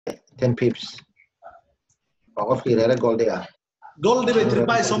10 pips وقفكي غير جولد يا جولد بيتري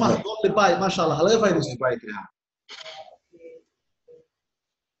باي سوما جولد باي ما شاء الله هلا فايدس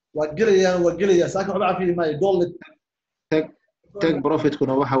وجلي ساكن وضع في ماي جولد تك بروفيت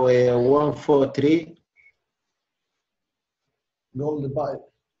كنا waxa weeye 143 جولد باي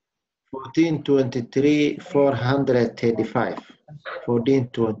 1423 435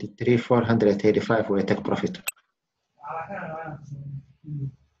 1423 435 way take profit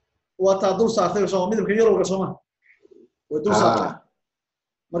وتا دول saartay soo midabka yellow soma way dul saartay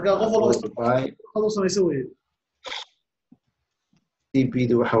marka qof walba hadu sameeyay way TP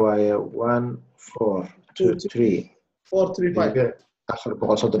du waxa waaye 1423 435 afar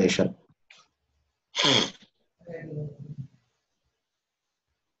boqol soddon iyo shan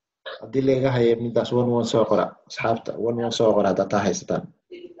haddii laga hayo midaas 11 soo qora asxaabta 11 soo qora data haystaan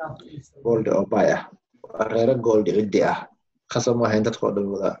gold oo buy ah reero gold ciddi ah khasab ma hayn dadka oo dhan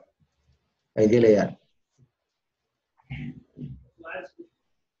wada ay dilayaan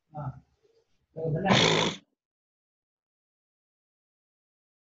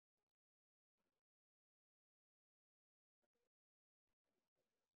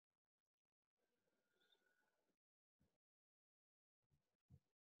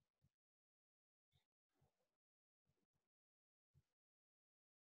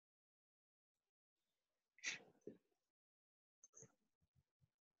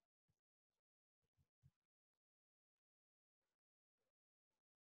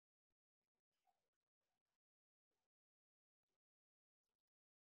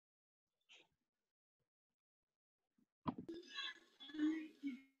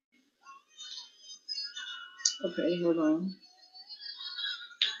Okay, hold on.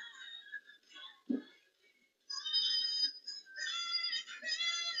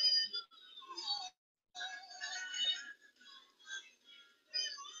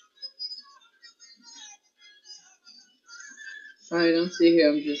 I don't see here.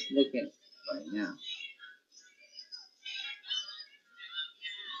 I'm just looking right now.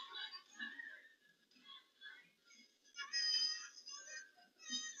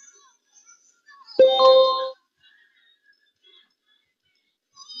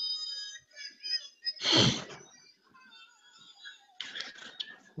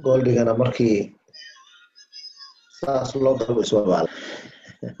 goldigana markii saas loo dalbo soo baal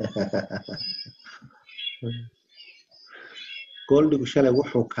goldigu shalay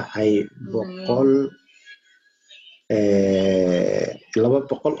wuxuu kacay 200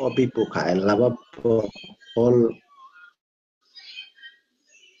 oo bib buu kacay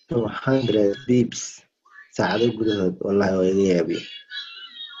 200 bips saacado gudahood wallahi waa iga yaabi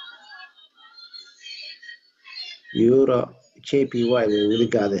euro JPY way weli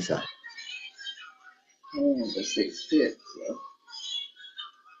gaadaysaa The 6 pips.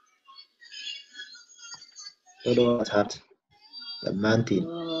 dhammaantiin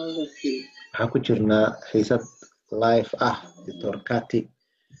Let's see. waxaan ku jirnaa xiisad live ah Dr. Kati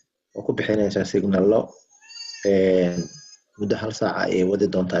oo ku bixinaysa signalo muddo hal saaca ay wadi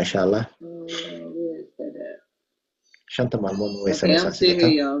doontaa insha Allah shanta maalmood way samaysaa sidoo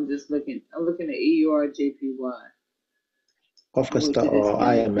I'm just looking. I'm looking at EUR JPY. qof kasta oo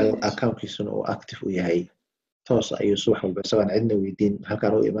IML accountkiisuna uu active u yahay toos ayuu subax walba isagoon cidna weydiin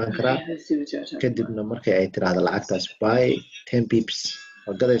halkaan u imaan karaa kadibna markii ay tiraahdo lacagtaas buy 10 pips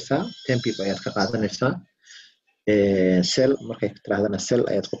oo gadaysaa 10 pip ayaad ka qaadanaysaa sell markay tirahdana sell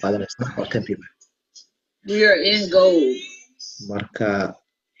ayaad ku qaadanaysaa oo 10 pip We are in gold. marka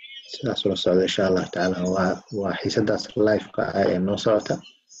sidaas ula socda insha Allah taala waa xiisadaas live ka ah ee noo socota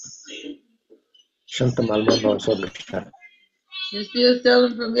shanta maalmood oo soo gashaa You still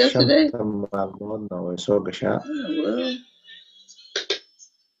selling from yesterday? shanta maalmood oo soo gashaa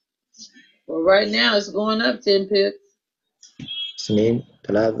Well, right now it's going up 10 pips. Isniin,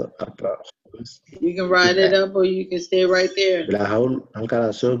 Talaado, Arbaco. You can ride it up or you can stay right there. Bilaa hawl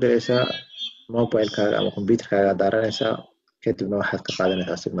halkaad soo galaysaa mobilekaaga ama computerkaaga daaranaysaa kadibna waxaad ka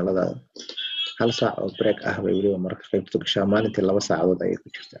qaadanaysaa signaladaada hal saac oo break ah bay weliba marka qaybta gashaa maalintii 2 saacadood ayay ku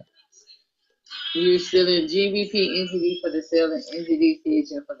jirtaa You're still in GBP NZD for the sell and NZD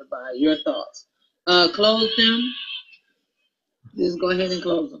CHN for the buy. Your thoughts? Close them. Just go ahead and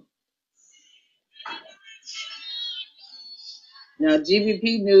close them. Now GBP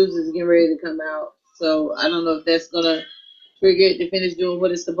news is getting ready to come out, so I don't know if that's gonna trigger it to finish doing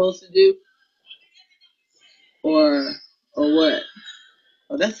what it's supposed to do, or what.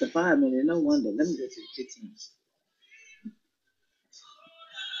 Oh, that's a 5 minute. No wonder. Let me go to the 15.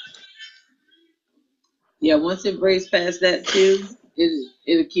 Yeah, once it breaks past that too,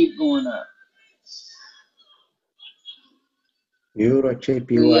 it'll keep going up. euro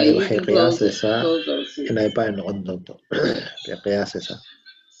JPY yeah, waxay you can close qiyaasaysaa those two. inay buy noqon doonto bay qiyaasaysaa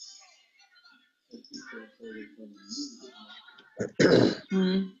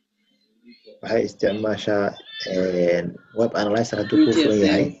waxay isticmaashaa web analyzer hadduu kuu furan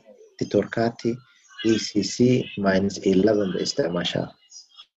yahay titorkati ECC -11 bay isticmaashaa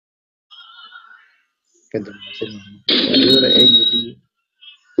kadib euro AUD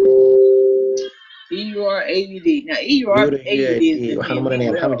EUR AUD. Now EUR euro AUD USD is waxaan u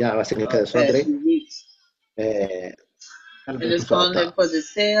maraynayaa maxamed jaaca signalkada soo diray and it's calling it for the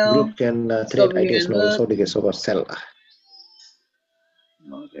sale. groupkan trade ideas na wuu soo dhigay isagoo sell ah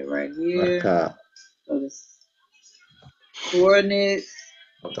Okay, right here. marka So the coordinates.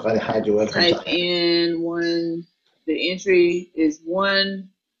 Type in the entry is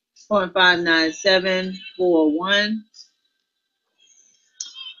 1.59741.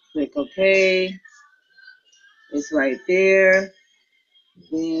 Click OK. It's right there.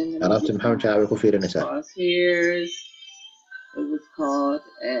 Then crosshairs. It was called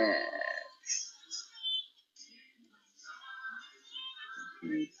at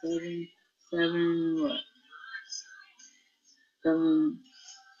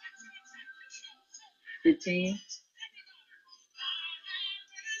 715.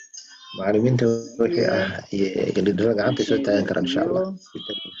 معلمينta wixii ah iyo gelidrada gacanta soo taagan karaan insha Allah.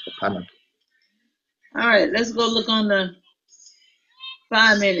 All right, let's go look on the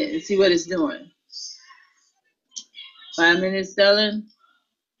 5 minute and see what it's doing. 5 minutes selling,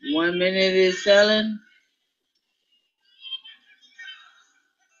 1 minute is selling.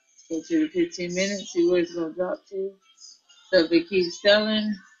 Go to the 15 minutes, see where it's gonna drop to. So if it keeps selling,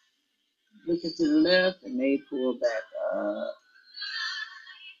 looking to the left, and may pull back up.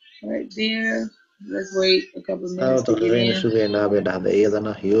 Right there. Let's wait a couple of minutes to get in. sugeynaa bay dhahday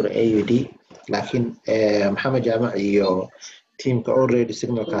iyadana euro AUD laakiin maxamed jaamac iyo teamka already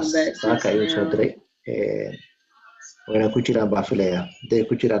signalkaas saaka ayuu soo diray wayna ku jiraan baa filaya haday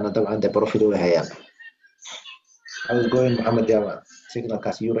ku jiraanna dabcan dee profit way hayaan how's going maxamed jaamac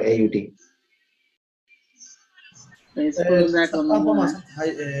signalkaas euro AUD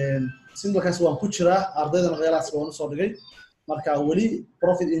signalkaas waan ku jiraa ardaydana qeylaas waan u soo dhigay marka wali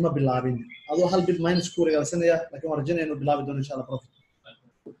profit ima bilaabin adoo hal bit minus ku regalsanaya laakiin waan rajaynayaa inuu bilaabi doono insha Allah profit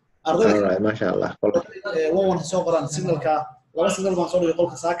ardayda ma sha Allah waan soo qoran signalka laba signal baan soo dhigay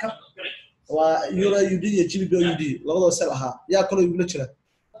qolka saaka waa euro AUD iyo GBP AUD labadoo sel ahaa yaa kale igula jira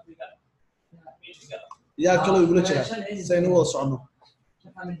saynu wada socono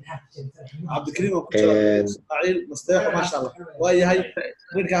عبد الكريم اسماعيل مستيح ما شاء الله واي هاي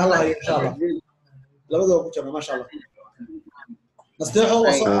ريدك هلا هي ان شاء الله لبدو ku jirna ما شاء الله مستيح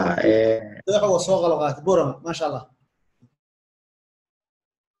هو سوق لغات بورما ما شاء الله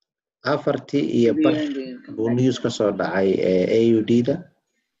afartii iyo bar buu news ka soo dhacay AUD da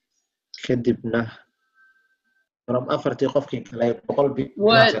kadibna from afartii qofkii kale 100 bit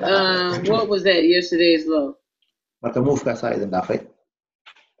what was that yesterday's low marka move ka saa idin dhaafay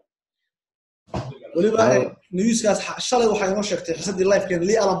waliba newskaas shalay waxa inoo sheegtay xisadii live kan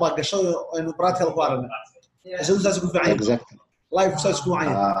li alan baa gashay aynu practical ku aragnay xisaddaas ku fiican live saas ku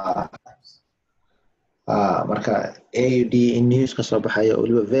wacan marka AUD in news ka soo baxayo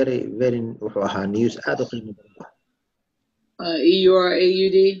waliba very wuxuu ahaa news aad u qiimo badan EUR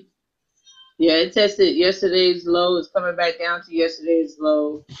AUD yeah it tested yesterday's low is coming back down to yesterday's low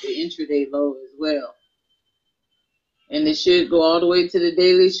the intraday low as well and it should go all the way to the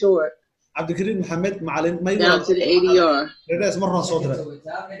daily short عبد الكريم محمد معلم ما down to the ADR رئيس مرة صدره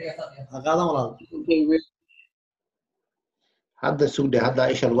هذا ولا هذا السوق ده هذا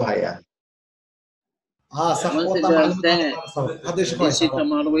ايش اللي هيا صح والله معلم هذا ايش كويس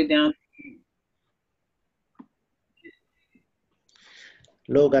come all the way down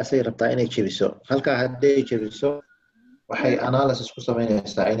loogaasay rabtaa inay jebiso halka haday jebiso waxay analysis ku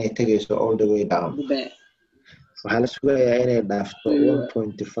sameynaysaa inay tagayso all the way down waxaa la sugayaa inay dhaafto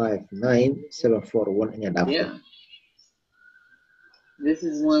 1.59741 inay dhaafto yeah this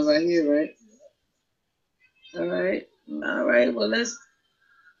is one right here right all right well let's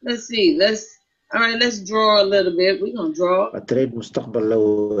see all right let's draw a little bit we're going to draw a trade mustaqbal low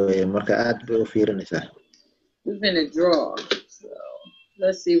marka aad bay u fiirinaysaa we're going to draw so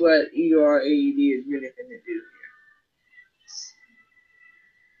let's see what EUR AUD is really going to do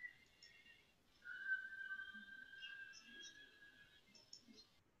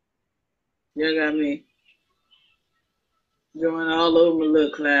You got me drawing all over my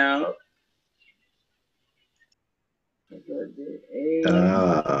little cloud.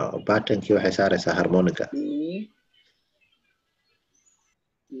 Batankii waxay saaraysaa harmonica.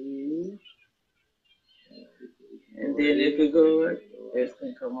 And then it could go, this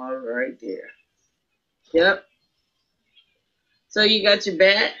can come out right there. Yep. So you got your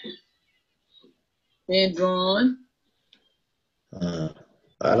bat being drawn.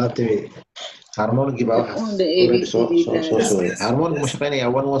 alaabtii harmonic baa On waxaas the already ABCD pattern. harmonic ma shaqeynaya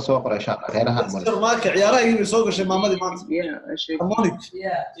one soo qoray insha Allah heeraha harmonic marka ciyaaraha inuu soo gashay maamadii maanta Yeah, I should. harmonic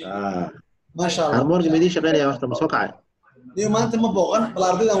ma sha Allah harmonic ma idin shaqeynaya horta ma soo kacay iyo maanta ma booqan bal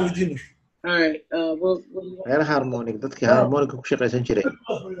ardaydan weydiino All right. heeraha harmonic dadkii harmonic ku shaqeysan jiray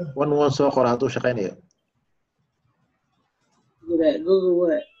one soo qoray hadduu shaqeynayo Google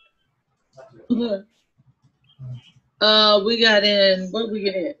what? We got in. What we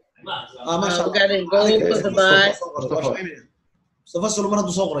get in? We got in gold for the buy. Mustafa Sulman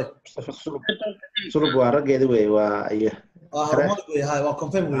haduu soo qoray sulub waa raggeeda wey waa iyo harmonic wey hay waa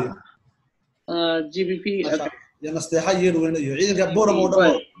confirm wey GBP. Okay. ya nasteexa yeer weyn iyo ciidanka Boram oo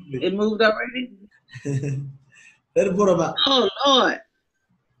dhan It moved already. Her Borama. Oh Lord.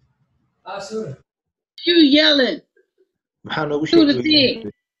 You yelling.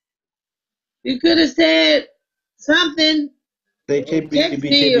 You could have said something. Something.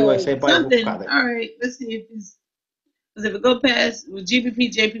 All right, let's see if it's because if it go past with GBP,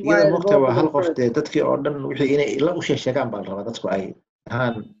 JPY. Iyada waqti waa hal qof dadkii oo dhan wixii inay la u sheegaan baa la rabaa dadku ay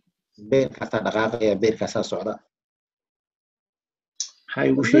ahaan beerkaas dhaqaaqaya beerkaas socda hay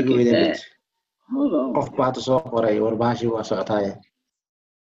ugu sheegi weydeen qof baad soo qoray warbaashi waa socotaaye.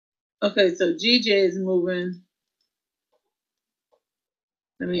 Okay, so GJ is moving.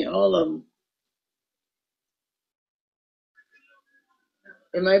 I mean, all of them.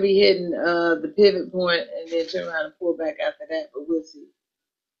 It might be hitting the pivot point and then turn around and pull back after that, but we'll see.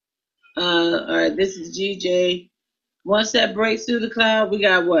 All right, this is GJ. Once that breaks through the cloud, we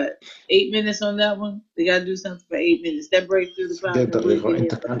got what? 8 minutes on that one? We got to do something for 8 minutes. That breaks through the cloud.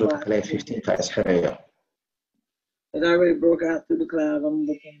 It already broke out through the cloud. I'm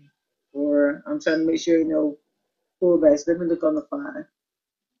looking for, I'm trying to make sure you know pullbacks. Let me look on the 5.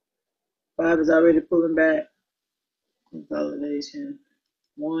 5 is already pulling back. Consolidation.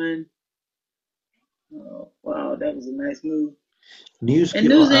 1. Oh, wow, that was a nice move. News ain't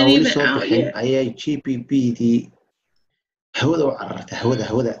even out yet. GPP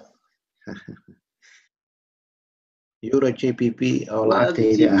هودا Euro GPP oo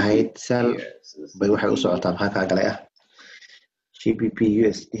lacagteeda ahayd sal bay waxay u socotaa maxaa ka galay GBP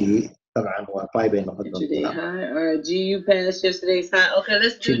USD طبعا waa buy bay noqon doontaa GU passed yesterday's high. Okay,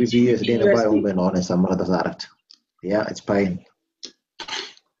 let's do GBP USD na buy bay noqonaysaa marada saaragta. Yeah, it's buying.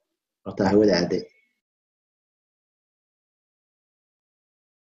 Wata hawada aaday.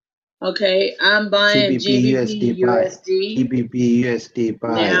 Okay, I'm buying GBP USD. GBP USD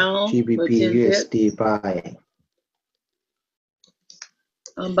buy. Now GBP USD buy.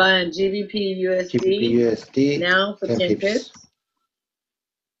 I'm buying GBP USD now for 10 pips.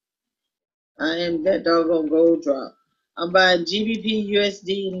 I am that doggone gold drop. I'm buying GBP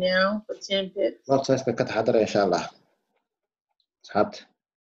USD now for 10 pips. Lot size ka taxadar inshallah. Saad.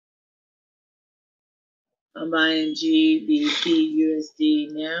 I'm buying GBP USD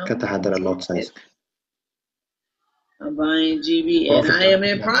now. Ka taxadar lot size. I'm buying GB and I am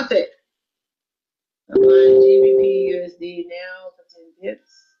in profit. I'm buying GBP USD now for 10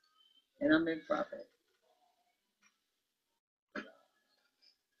 pips and I'm in profit.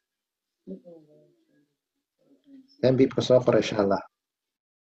 Then people suffer inshallah.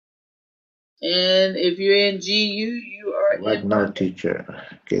 And if you're in GU, you are right in now, profit. Teacher.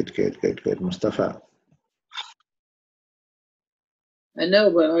 Good. Mustafa. I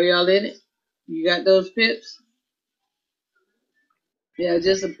know, but are y'all in it? You got those pips? Yeah,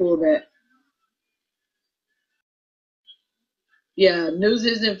 just a pullback. Yeah, news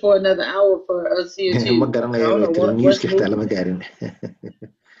isn't for another hour for us here too. I don't know what's moving.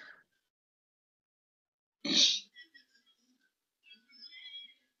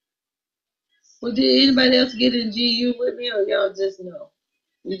 Well, did anybody else get in GU with me, or y'all just know?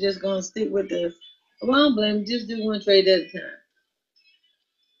 We just gonna stick with the. Well, I don't blame. Just do one trade at a time.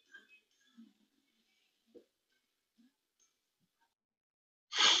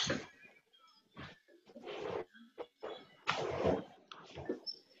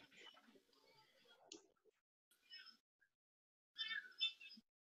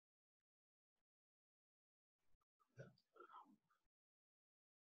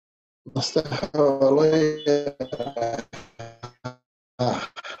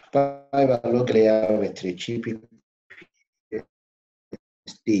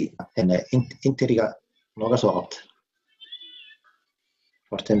 interiga nooga soo qabta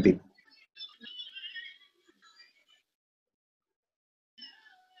for 10 bip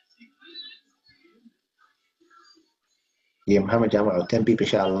iyo maxamed jaamac oo 10 bip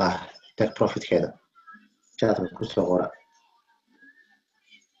insha Allah take profit keeda chatka ku soo qora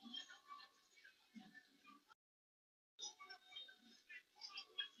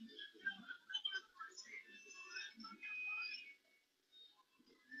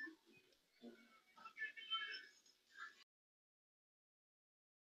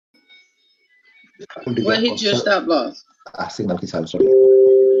What hit your stop loss? Signal ki sal sorry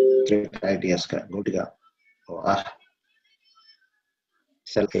trade ideas ka godiga oo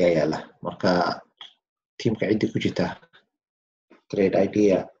selka yaala marka teamka ciddi ku jirta trade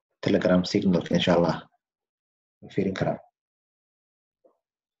idea telegram signal insha Allah fiirin karaa.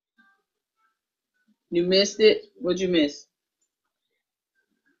 You missed it. What'd you miss?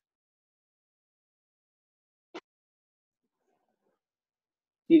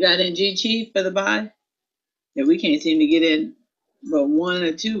 You got in G Chief for the buy? Yeah, we can't seem to get in but 1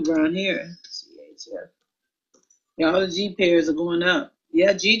 or 2 around here. CHF. Yeah, all the G pairs are going up.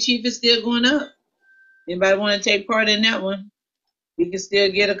 Yeah, G Chief is still going up. Anybody want to take part in that one? You can still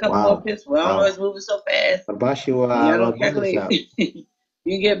get a couple more pips. Well, I don't know, it's moving so fast. Y'all don't calculate.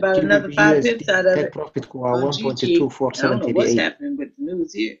 You can get about another 5 pips out of it. Profit on GG. I don't know what's happening with the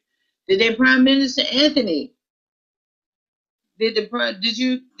news here. Did their Prime Minister Anthony? Did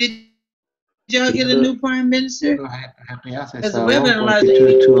y'all get a new Prime Minister? Because the weather allows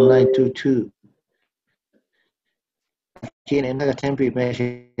 1.22922. Keen innaga tempi meesha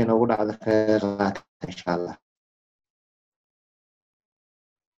ugu dhacda ka insha Allah.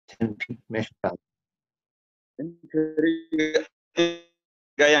 Tempi meesha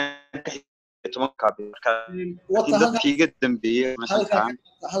dadkiiga dambeeyay halka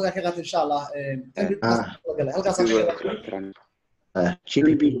ka qaat insha Allah halkaas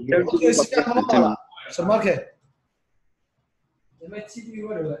GBP okay si fiican ma qala soo markay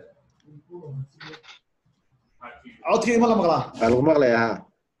codkii ma la maqlaa lagu maqlayaa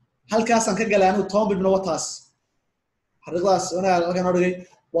halkaasaan ka galay anigu 10 bibna wataas xariiqdaas ana halkan orgay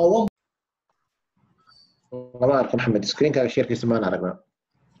waa lama arko Maxamed screen-kaaga share-kiisa ma aragnaa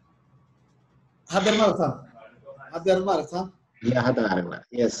hadda ma aragtaan ya hadda aragnaa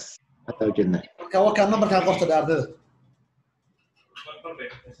yes hadda wajidna marka waxa numberka qorta dhaardada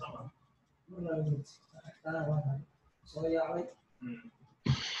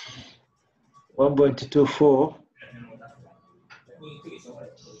 1.24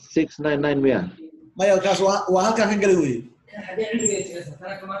 699 miya maya kaas waa halka kan galay weey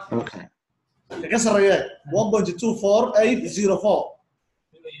okay ka sareeya 1.24804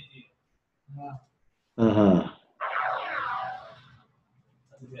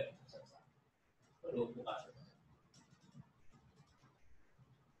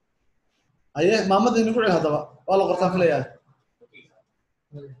 aye maamadii nagu cil hadaba waa la qortaan filayaa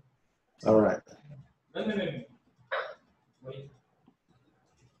all right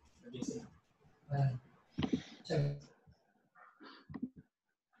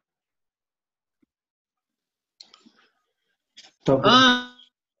stop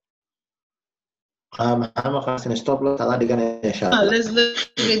محمد قاسم stop loss على دقيقة إن شاء الله. Let's look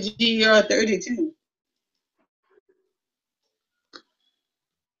at GR 32.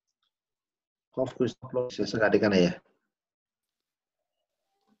 قفكو stop loss يسقى دقيقة إيه.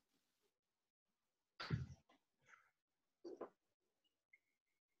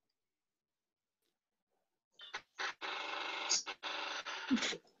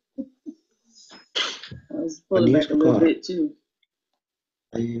 I was pulling back a little bit too.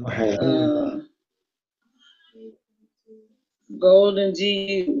 Gold and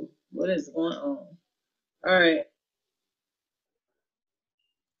GU. What is going on? All right.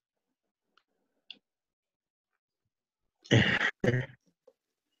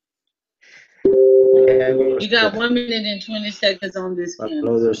 You got 1 minute and 20 seconds on this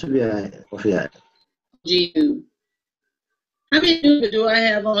candle. GU. How many people do I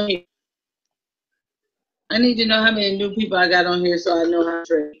have on here? I need to know how many new people I got on here so I know how to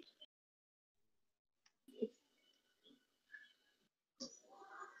trade.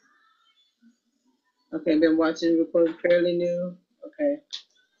 Okay, been watching report fairly new. Okay.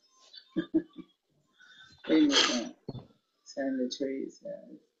 Wait a minute. Time to trade.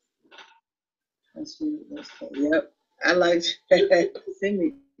 Yep. I like that. Send me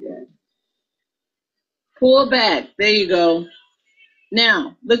that. Pull back. There you go.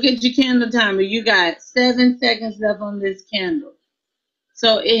 Now, look at your candle timer. You got 7 seconds left on this candle.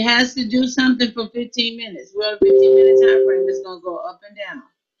 So it has to do something for 15 minutes. We're on a 15-minute time frame. It's going to go up and down.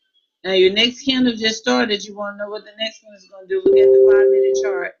 Now, your next candle just started. You want to know what the next one is going to do. Look at the 5-minute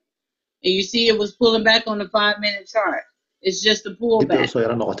chart. And you see it was pulling back on the 5-minute chart. It's just a pullback.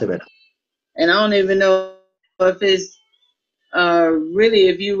 And I don't even know if it's really,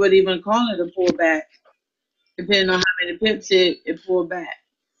 if you would even call it a pullback, depending on how many pips it pulled back.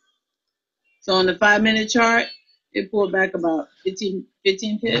 So on the 5-minute chart, it pulled back about 15 pips.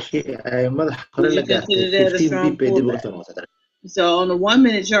 Would you consider that a strong pullback? So on the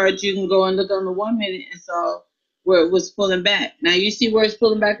 1-minute chart, you can go and look on the 1 minute and saw where it was pulling back. Now you see where it's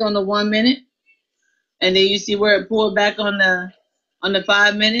pulling back on the 1 minute, and then you see where it pulled back on the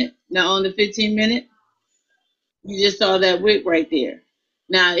 5 minute. Now on the 15-minute, you just saw that wick right there.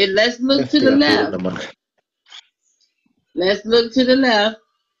 Now let's look to the left. Let's look to the left.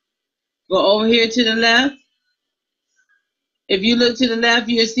 Go over here to the left. If you look to the left,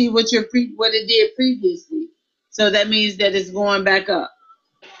 you'll see what it did previously. So that means that it's going back up.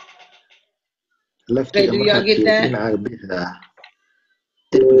 Okay, do y'all get that? You negative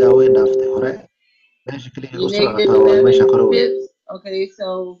 11 pips. Okay,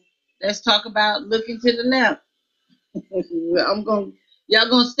 so let's talk about looking to the left. Y'all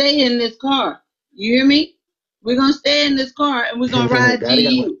gonna stay in this car. You hear me? We're gonna stay in this car and we're gonna ride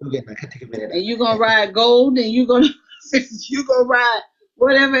GU. And you're gonna ride gold and you're gonna ride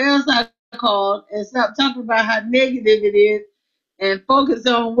whatever else I called, and stop talking about how negative it is and focus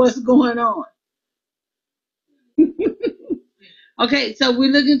on what's going on. Okay, so we're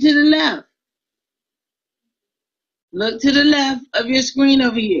looking to the left. Look to the left of your screen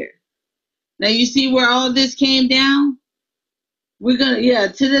over here. Now you see where all this came down? We're gonna,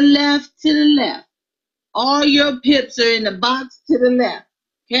 to the left, to the left. All your pips are in the box to the left,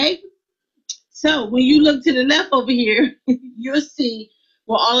 okay? So when you look to the left over here, you'll see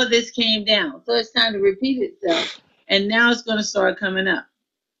where all of this came down. So it's time to repeat itself, and now it's gonna start coming up.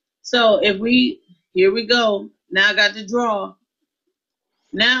 So here we go. Now I got to draw.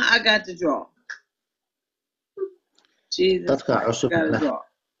 Now I got to draw. Jesus Christ, I gotta draw.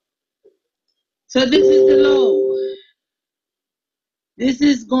 So this is the low. This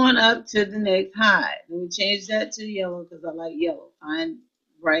is going up to the next high. Let me change that to yellow because I like yellow. Find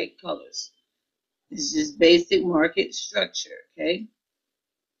bright colors. This is basic market structure, okay?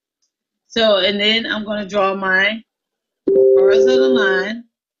 So, and then I'm going to draw my horizontal line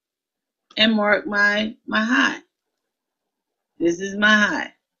and mark my high. This is my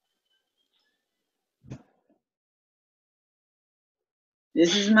high.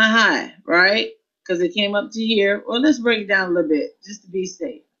 This is my high, right? Because it came up to here. Well, let's break it down a little bit just to be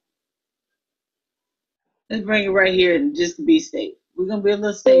safe. Let's bring it right here and just to be safe. We're going to be a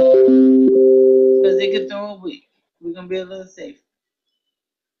little safer because it could throw a week. We're going to be a little safer.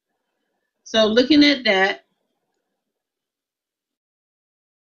 So looking at that,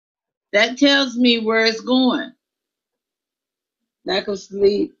 that tells me where it's going. Lack of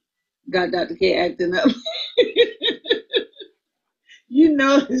sleep got Dr. K acting up. You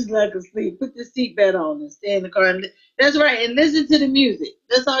know it's lack of sleep. Put the seatbelt on and stay in the car. And that's right. And listen to the music.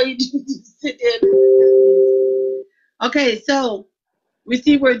 That's all you do. Just sit there and listen to the music. Okay, so we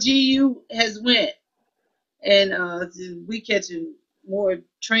see where GU has went. And we catching more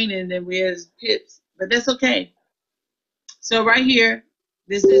training than we has pips. But that's okay. So right here,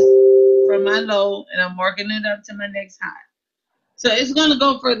 this is from my low, and I'm marking it up to my next high. So it's going to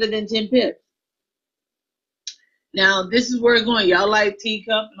go further than 10 pips. Now, this is where it's going. Y'all like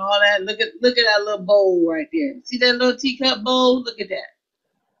teacup and all that. Look at that little bowl right there. See that little teacup bowl? Look at that.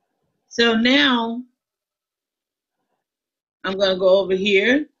 So now, I'm going to go over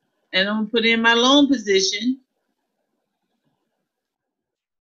here, and I'm going to put in my long position.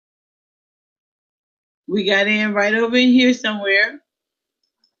 We got in right over in here somewhere.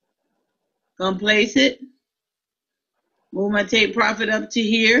 Gonna place it. Move my take profit up to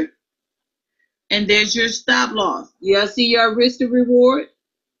here. And there's your stop loss. Y'all see your risk to reward?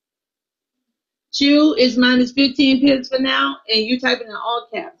 Chew is minus 15 pips for now, and you typing in all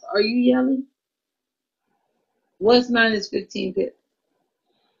caps. Are you yelling? What's minus 15 pips?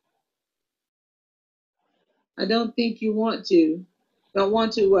 I don't think you want to. Don't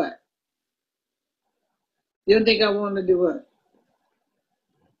want to what? You don't think I want to do what?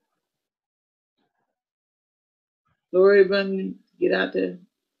 Lori, run, get out there.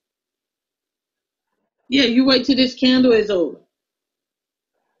 Yeah, you wait till this candle is over.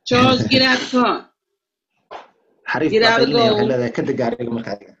 Charles, get out the car. Get out and go.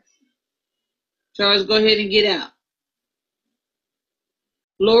 Charles, go ahead and get out.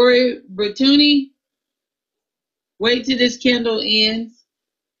 Lori Bertuni, wait till this candle ends.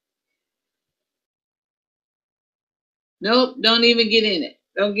 Nope, don't even get in it.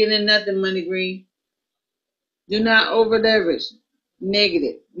 Don't get in nothing, Money Green. Do not over leverage.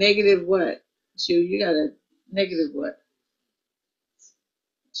 Negative. Negative what? Chew, you got a negative what?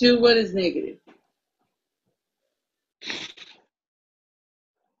 Chew, what is negative?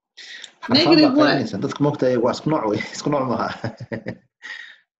 Negative what? dadka moogtahay waa isku nooc wey isku nooc maaha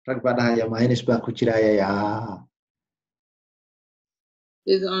rag baa dhahaya minus baa ku jiraya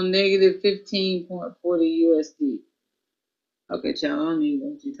Is on negative 15.40 USD. Okay, child, I don't even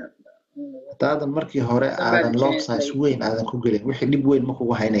know what you're talking about. hadaadan markii hore aadan lot size weyn aadan ku gelin wixii dhib weyn ma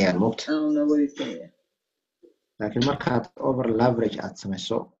kugu haynayaan moogta. I don't know what he's saying. laakiin markaad over leverage aad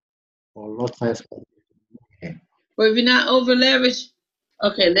samayso oo lot size. Well, if you're not over leverage,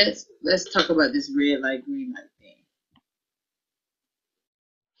 okay, let's talk about this red light, green light thing.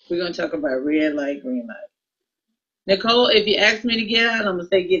 We're gonna talk about red light, green light. Nicole, if you ask me to get out, I'm gonna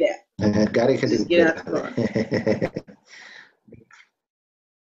say get out. Just get out the car.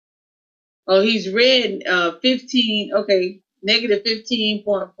 Oh, he's red 15, okay, negative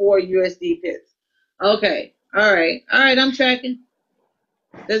 15.4 USD pips. Okay, all right, I'm tracking.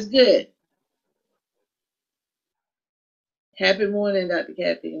 That's good. Happy morning, Dr.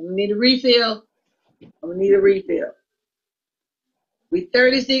 Kathy. I'm gonna need a refill. We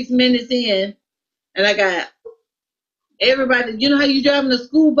 36 minutes in, and I got everybody. You know how you driving a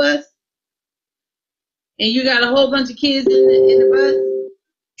school bus, and you got a whole bunch of kids in the bus,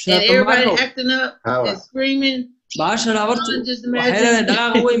 and everybody acting up and screaming. Just imagine.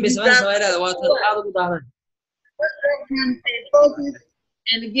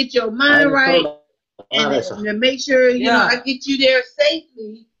 And to get your mind right, and to make sure you know I get you there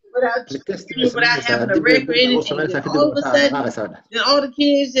safely without having a wreck or anything. All of a sudden, then all the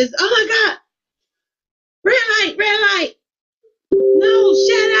kids just, oh my God, red light. No,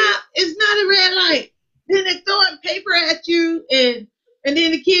 shut up. It's not a red light. Then they're throwing paper at you, and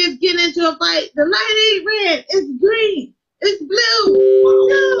then the kids get into a fight. The light ain't red. It's green. It's blue.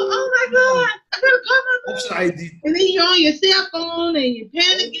 No, oh my God. I gotta call my mom. And then you're on your cell phone and you're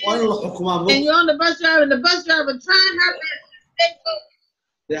panicking. And you're on the bus driver, and the bus driver trying her best to stay focused.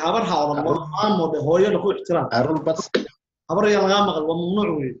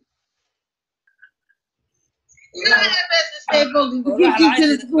 Stay focused to get you to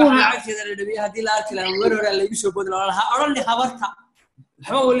the schoolhouse. You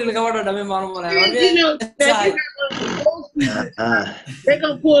know, they're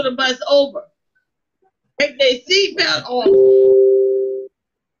gonna pull the bus over. Take their seatbelt off.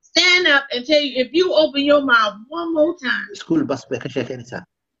 Stand up and tell you if you open your mouth one more time. School bus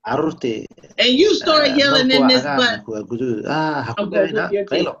and you start yelling in this bus.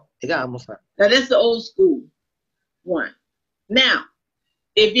 Now that's the old school one. Now,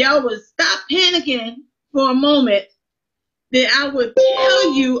 if y'all would stop panicking for a moment, then I would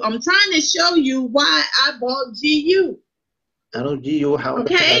tell you, I'm trying to show you why I bought GU.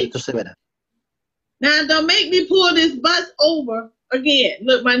 Okay? Now, don't make me pull this bus over again.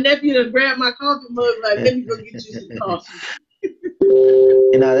 Look, my nephew done grabbed my coffee mug, like, let me go get you some coffee.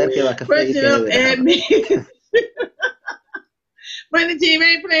 Fresh it up, admin. Money team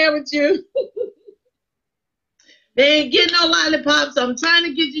ain't playing with you. They ain't getting no lollipops. I'm trying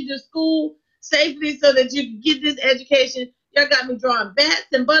to get you to school safely so that you can get this education. Y'all got me drawing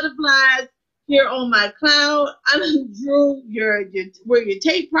bats and butterflies here on my cloud. I done drew where your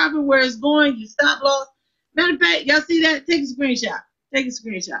tape profit, where it's going, your stop loss. Matter of fact, y'all see that? Take a screenshot.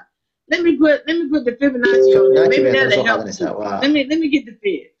 Let me put the Fibonacci on there. Maybe that'll help too. Wow. Let me get the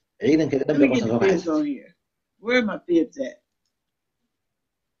fib. Let me get the fibs on here. Where are my fibs at?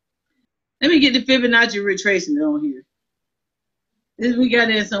 Let me get the Fibonacci retracement on here. This we got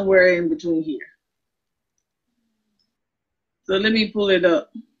in somewhere in between here. So let me pull it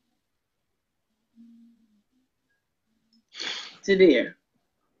up to there.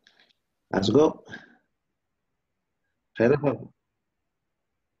 Let's go.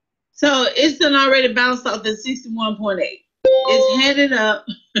 So it's done already bounced off the 61.8. It's headed up,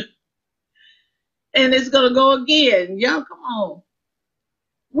 and it's gonna go again. Y'all, come on.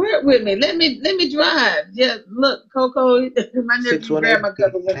 Work with me. Let me drive. Yeah, look, Coco, my nephew grabbed my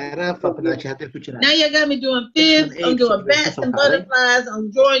cup of water. Now you got me doing fibs. I'm doing bats and butterflies. I'm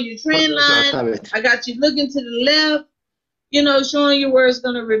drawing your trend line. I got you looking to the left, you know, showing you where it's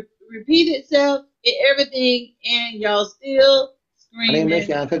gonna repeat itself and everything, and y'all still screaming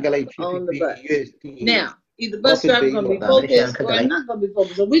on the bus. Now, either bus driver gonna be focused or not gonna be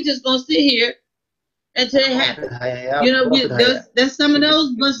focused. So we just gonna sit here until it happens. You know, there's some of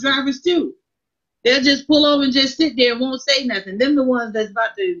those bus drivers too. They'll just pull over and just sit there and won't say nothing. Them the ones that's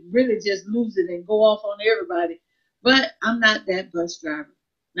about to really just lose it and go off on everybody. But I'm not that bus driver.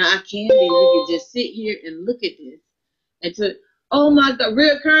 Now I can be. We can just sit here and look at this. And oh my God,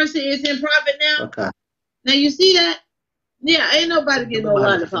 real currency is in profit now. Okay. Now you see that? Yeah, ain't nobody getting no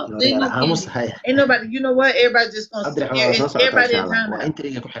lollipop. Ain't no candy. Ain't nobody. You know what? Everybody just gonna sit there. Everybody in time out.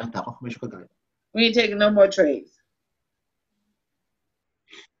 We ain't taking no more trades.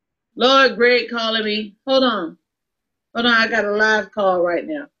 Lord, Greg calling me. Hold on. I got a live call right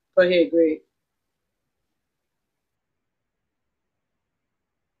now. Go ahead, Greg.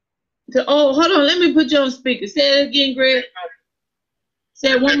 Oh, hold on. Let me put you on speaker. Say it again, Greg.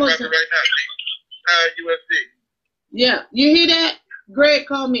 Say it one more time. USD. Yeah, you hear that? Greg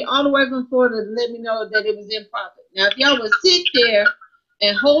called me all the way from Florida to let me know that it was in profit. Now, if y'all would sit there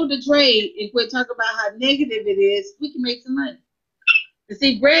and hold the trade and quit talking about how negative it is, we can make some money. You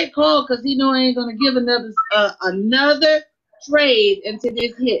see, Greg called because he know I ain't gonna give another trade until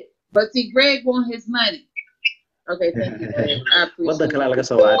this hit. But see, Greg want his money. Okay, thank you, Greg. I appreciate it.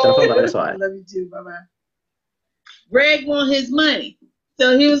 I love you too. Bye bye. Greg want his money,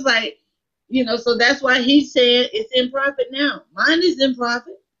 so he was like, you know, so that's why he said it's in profit now. Mine is in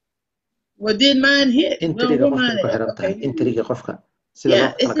profit. Well, did mine hit? No, where mine at? Okay.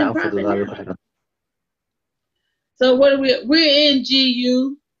 Yeah, it's in profit now. So what are we? We're in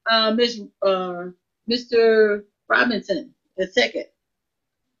GU, Mr. Robinson, the second.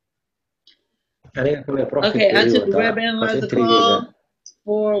 Okay, I took the web analyzer call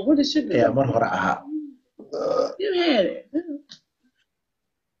for what is sugar? You had it.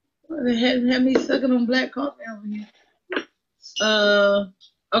 Well, they had me sucking on black coffee over here.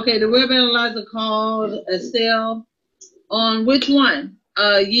 Okay, the web analyzer called a sale on which one?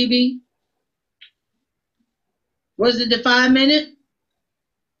 Yibi? Was it the 5 minute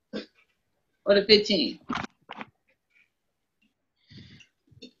or the 15?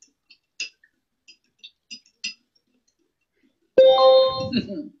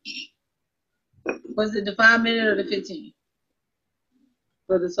 Was it the 5 minute or the 15?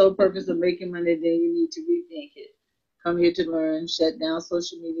 For the sole purpose of making money, then you need to rethink it. Come here to learn, shut down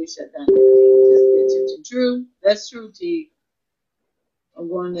social media, shut down everything. Just pay attention. True, that's true, T.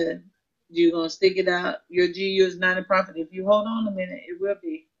 You're gonna stick it out. Your GU is not a profit. If you hold on a minute, it will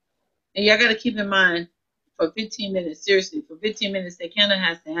be. And y'all gotta keep in mind, for 15 minutes, seriously, for 15 minutes, they kinda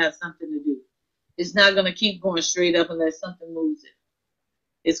has to have something to do. It's not gonna keep going straight up unless something moves it.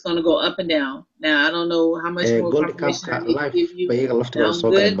 It's gonna go up and down. Now I don't know how much more confirmation I need to give you. Now, I'm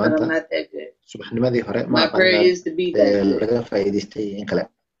good, but I'm not that good. My prayer is to be that good.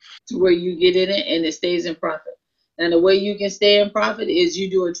 To where you get in it and it stays in profit. And the way you can stay in profit is you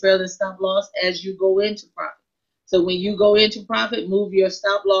do a trailing stop loss as you go into profit. So when you go into profit, move your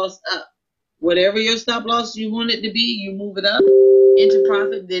stop loss up. Whatever your stop loss you want it to be, you move it up into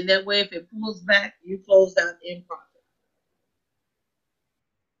profit. Then that way, if it pulls back, you close out in profit.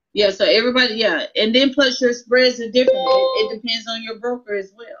 Yeah, so everybody, yeah. And then plus your spreads are different. It depends on your broker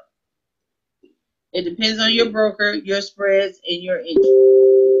as well. It depends on your broker, your spreads, and your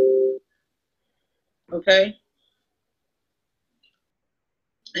entry. Okay?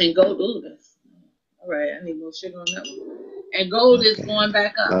 And gold, ooh, that's all right. I need more sugar on that one. And gold is going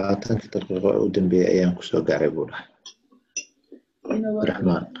back up. You know what?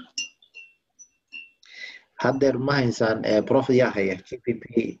 Hadder mahinsan profit yahaya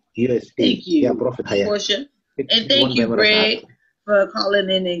GPP USD. Thank you, yeah, profit haya. Portia. And thank you, Greg, for calling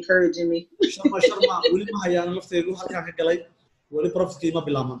in and encouraging me. Sharma, weli ma hayaan lafteedu halkaan ka galay. Weli profit ma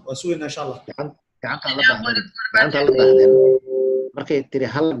bilaaban. Waa sugeynaa insha Allah. Gacanta la dahdeen. Markay tiri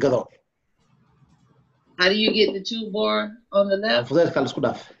hal gado. How do you get the 2 bar on the left? Fudeedka la isku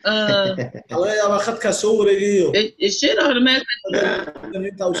dhaaf. Laga yaabaa khadka soo wareegayo. It should automatically.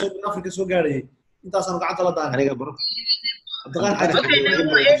 Inta uu soo Afrika soo gaarayay. Intaasaan gacanta la daahday. Aniga bro. Okay,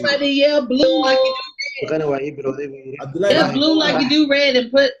 everybody yell blue like you do red. Yeah, blue like you do red and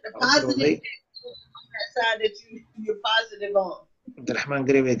put the positive on that side that you're positive on. Abdurrahman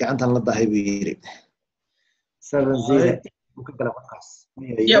Garebe gacantan la dahay buu yiri. 7-0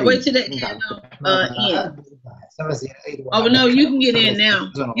 Yeah, wait till that end. Oh no, you can get in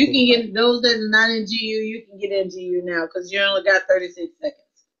now. You can get those that are not in GU. You can get in GU now because you only got 36 seconds.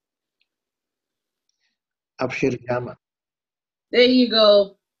 Abshir Jama. There you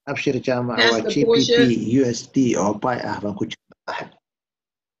go. Abshir Jama. Our GPP USD or buy baan ku jirtaa.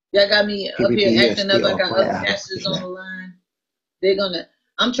 Y'all got me up here acting up. I got other pastors on the line. They're gonna.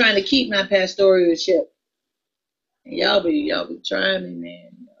 I'm trying to keep my pastoralship. Y'all be trying me,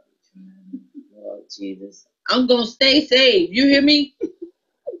 man. Y'all be trying me. Oh Jesus, I'm gonna stay saved. You hear me?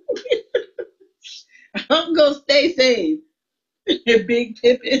 I'm gonna stay saved. Big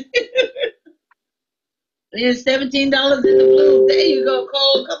Pippin. There's $17 in the blue. There you go,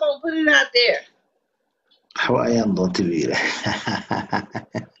 Cole. Come on, put it out there. How I am not to be.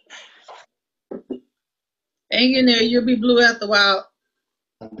 Hang in there. You'll be blue after a while.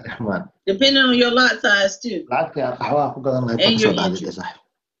 Depending on your lot size too. And your interest.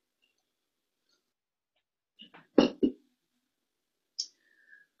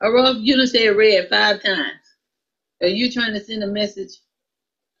 Rolf, you done said red 5 times. Are you trying to send a message?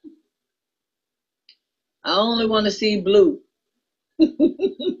 I only want to see blue.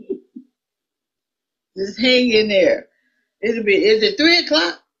 Just hang in there. Is it 3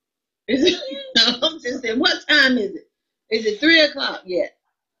 o'clock? I'm just saying, what time is it? Is it 3 o'clock yet?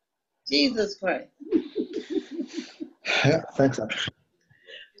 Jesus Christ. Yeah, thanks.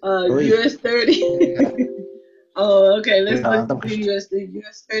 US 30. Oh, okay. Let's look at the USD.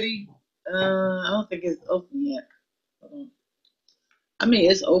 US 30. I don't think it's open yet. I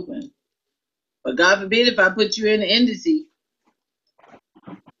mean, it's open. But God forbid if I put you in the indices.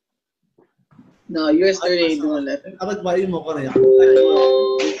 No, US 30 ain't doing nothing.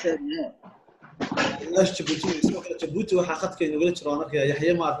 Djibouti waxaa khadka inagula jiro aan arkaya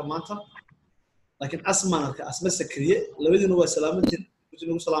Yaxya ma arka maanta laakiin asmaan arka asma sakriye labadiina waa salaamantiin Djibouti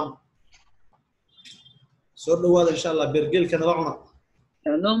nagu salaamo soo dhawaada insha Allah bergelka nala cuna.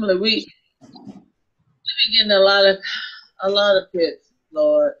 Normally we getting a lot of pits,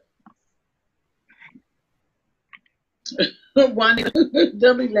 Lord.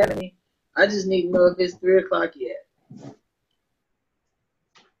 Double 11. I just need to know if it's 3 o'clock yet.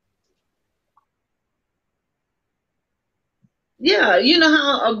 Yeah, you know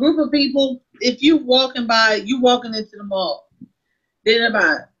how a group of people, if you walking into the mall, then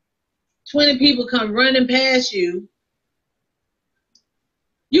about 20 people come running past you,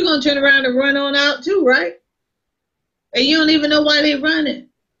 you're going to turn around and run on out too, right? And you don't even know why they're running.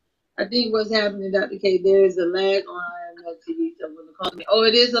 I think what's happening, Dr. K, there is a lag on TV. So when the calls are made,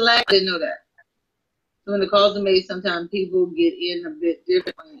 it is a lag? I didn't know that. So when the calls are made, sometimes people get in a bit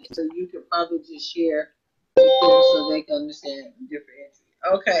differently. So you could probably just share so they can understand different entries.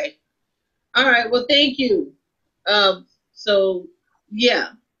 Okay. All right. Well, thank you. So,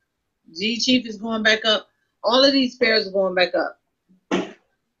 yeah. G Chief is going back up. All of these pairs are going back up.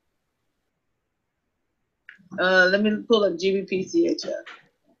 Let me pull up GBP CHF.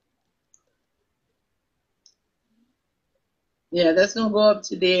 Yeah, that's going to go up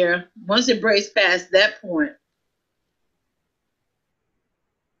to there. Once it breaks past that point.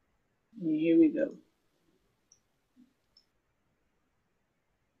 Here we go.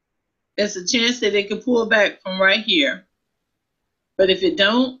 There's a chance that it could pull back from right here. But if it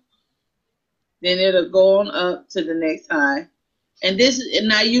don't, then it'll go on up to the next high. And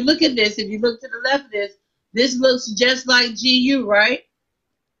now you look at this, if you look to the left of this looks just like GU, right?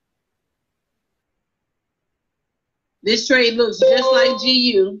 This trade looks just like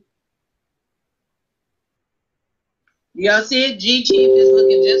GU. Y'all see it? G Chief is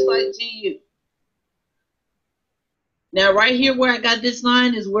looking just like GU. Now right here where I got this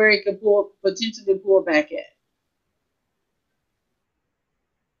line is where it could potentially pull back at.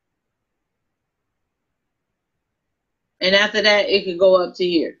 And after that, it could go up to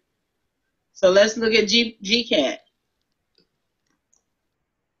here. So let's look at GCAT.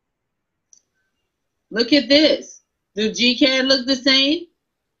 Look at this. Do GCAT look the same?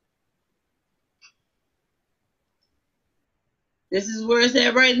 This is where it's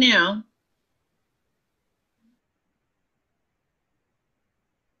at right now.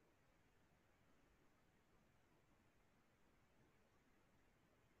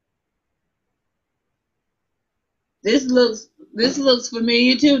 This looks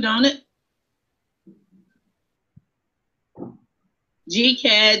familiar too, don't it?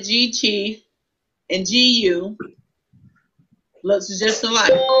 GCAD, G Chief, and GU looks just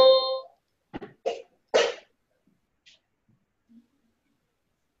alike.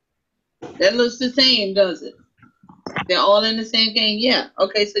 That looks the same, does it? They're all in the same game. Yeah.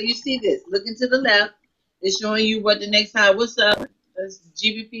 Okay, so you see this. Looking to the left, it's showing you what the next high. What's up? That's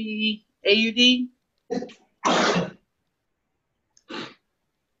GBP AUD.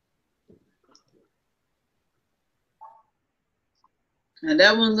 Now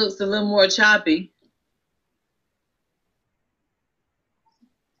that one looks a little more choppy.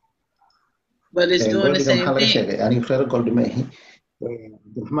 But it's doing the same thing. Looking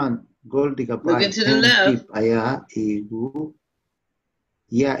to the left.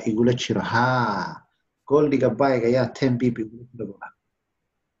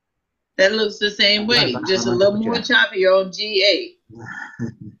 That looks the same way, just a little more choppy on GA.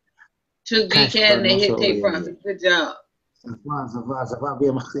 Took GCAT and they hit take profit. Good job.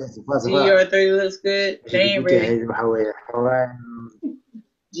 GR30 looks good. They ain't ready.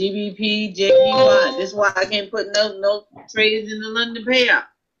 GBP, JPY. This is why I can't put no trades in the London payout.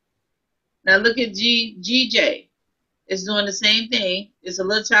 Now look at GJ. It's doing the same thing. It's a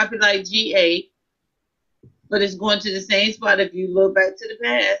little choppy like GA, but it's going to the same spot. If you look back to the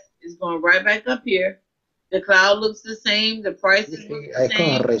past, it's going right back up here. The cloud looks the same. The prices look the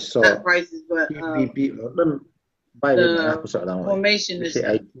same. Not prices, but the formation is.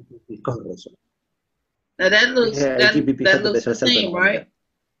 Now that looks the same, right?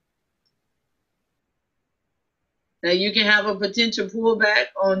 Now you can have a potential pullback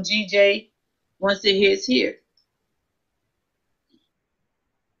on GJ once it hits here.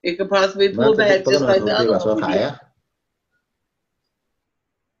 It could possibly pull back just like the other one we did.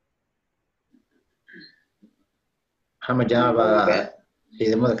 محمد جاب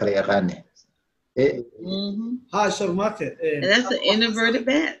ciidamada kale yaqaane. Hi, sir, market. And that's an inverted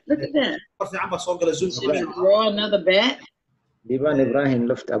bat. Look at that. Should we draw another bat? Liban Ibrahim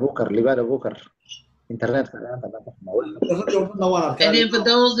left Abukar, Liban Abukar. Internet. And then for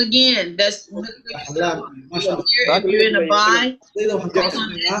those again, that's if you're in a buy.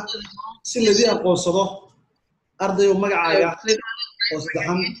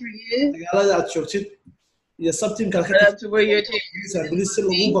 Up to where you're taking.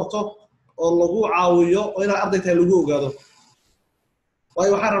 oo lagu caawiyo oo ina ardayda lagu ogaado way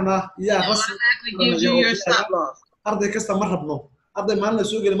waxaan rabnaa yaa arday kasta ma rabno arday maalin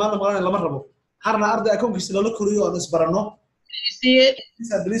soo gali maalin lama rabo harna arday akoonkiisa la koriyo oo isbarano see it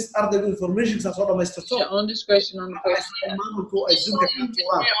please arday information sa soo dhameystirto on discretion on the person maamulku ay sunka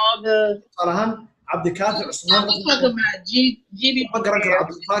salahan Abdikaafi Usman GB ma garan karo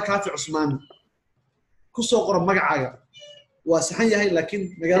Abdikaafi Usman ku soo qoro magacaaga waa saxan yahay laakiin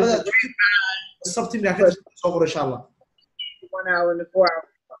magaalada sabtiga ka soo qoro insha Allah 1 hour and 4 hours.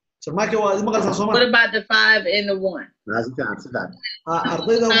 What about the 5 and the 1?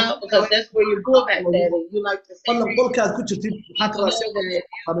 Because that's where your pullback at. You like to say on the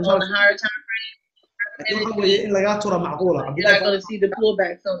higher time frame. You're not going to see the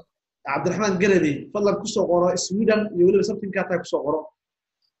pullback. So Abdurrahman Galabi, fadlan ku soo qoro Sweden iyo waliba sabtinka taa ku soo qoro.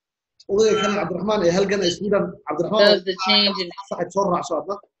 Oday kan Abdurrahman ee halgan Sweden Abdurrahman does the change in saxib soo raacso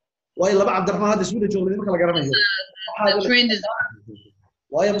adna. Way laba Abdurrahman hadda Sweden joogay marka la garanayo. The trend is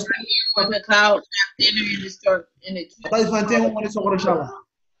why am on the cloud in the start in it.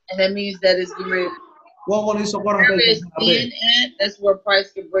 And that means that it's great. That's where price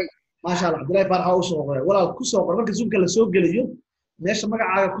can break. MashaAllah, Abdullah Farha u soo qoray. Walaal ku soo qor marka zoomka la soo geliyo meesha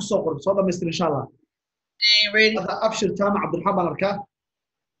magacaaga ku soo qor soo dhameystir insha Allah. Ready? Hada abshir taama Abdulrahman arka.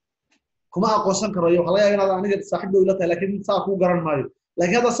 Kuma aqoonsan karo iyo waxa laga yaabaa inaad aniga saaxiib dawlad tahay laakiin saa ku garan maayo.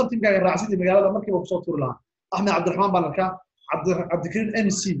 Laakiin hada sabtinka raacsan magaalada markii uu soo tuur lahaa. Ahmed Abdulrahman baan arka. Abdikrim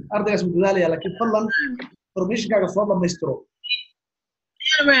MC ardaygaas muu dadaalaya laakiin fadlan information-kaaga soo dhameystiro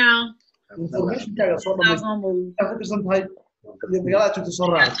information-kaaga soo dhameystiro ku tirsan tahay iyo magaalada joogta soo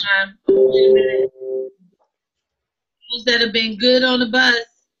raac those that have been good on the bus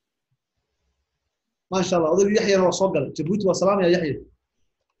masha Allah oday Yaxya waa soo galay Djibouti waa salaamaya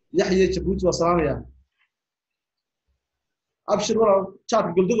Yaxya Djibouti waa salaamaya abshir wala chat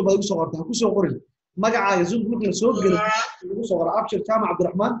gulduga baad ugu soo qortaa ku soo qorin magacaaga zoom marka la soo galo lagu soo qoro abshir taama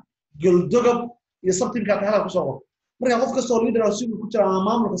Abdurrahman gulduga iyo sabtinka taala ku soo qoro marka qof kasta oo leader si ku jira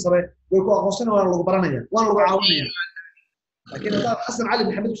maamulka sare way ku aqoonsanayaan waa lagu baranaya waa lagu caawinaya laakiin hada Xasan Ali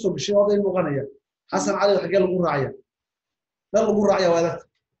Maxamed ku soo gashay oo ay muuqanaya Xasan Ali waxa lagu raacaya dal lagu raacaya wada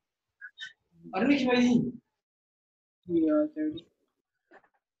arrinki ma yihiin 30.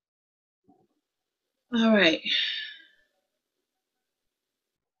 All right.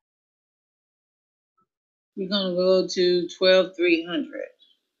 We're going to go to 12,300.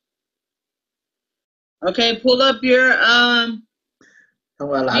 Okay, pull up your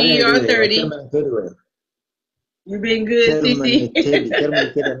GR30. You've been good, CC.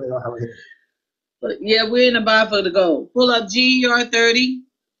 Yeah, we're in the buy for the gold. Pull up GR30.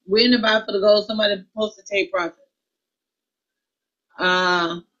 We're in the buy for the gold. Somebody post a take profit.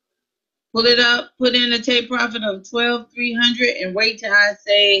 Pull it up, put in a take profit of 12,300 and wait till I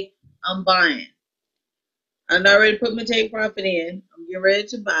say I'm buying. I've already put my take profit in. I'm getting ready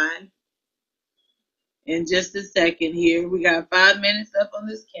to buy in just a second here. We got 5 minutes up on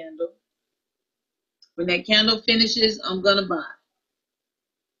this candle. When that candle finishes, I'm going to buy.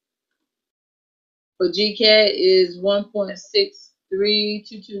 For GCAT is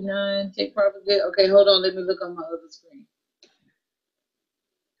 1.63229. Take profit good. Okay, hold on. Let me look on my other screen.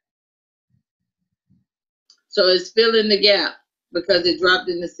 So it's filling the gap because it dropped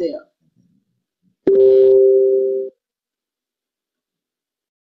in the sell.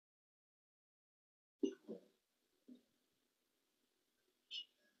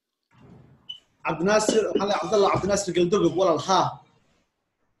 عبد الناصر هلا عبد الله عبد الناصر قلدقب ولا الها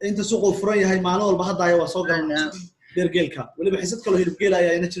انت سوق فرن yahay maalin walba hadda ay waa soo galaan beer geelka waliba xisad kale hilib geel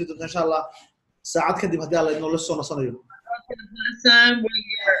ayaa ina jiri doonta insha Allah saacad kadib hadii alla inoo la soo nasanayo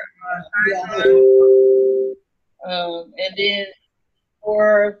and then for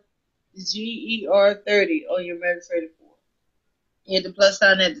GER30 on your MetaTrader 4. You hit the plus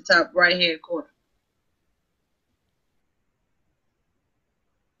sign at the top right hand corner.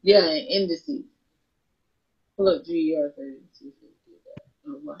 Yeah, indices. Pull up GER30.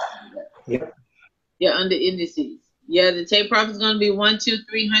 Yep. Yeah, under indices. Yeah, the take profit is going to be 1, 2,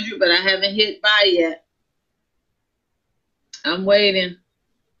 300, but I haven't hit buy yet. I'm waiting.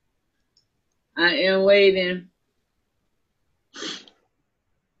 I am waiting.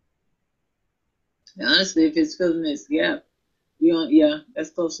 Honestly, if it's filling this gap, yeah,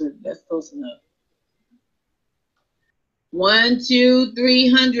 that's close enough. 1, 2,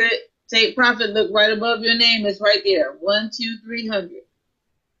 300. Take profit. Look right above your name. It's right there. 1, 2, 300.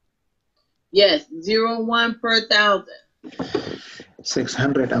 Yes, 0.1 per 1,000.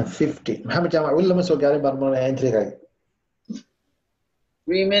 650. Mohammed Jama, will lama soo gaarin baan marnaa entry-ga.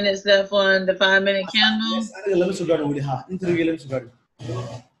 3 minutes left on the 5-minute candle. Yes, aniga lama soo gaarin wali ha. Entry-ga lama soo gaarin.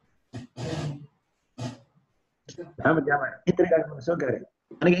 Mohammed Jama, entry-ga lama soo gaarin.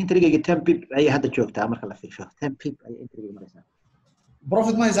 Aniga entry-ga 10 pip ayay hadda joogtaa marka la fiirsho. 10 pip ayay entry-ga maraysaa.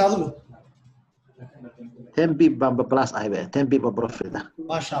 Profit ma haysaa adigu? 10 pip baan plus ahay 10 pip oo profit ah.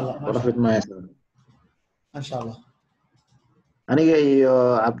 Ma sha Allah. Profit ma haysaa. Ma sha Allah. Aniga iyo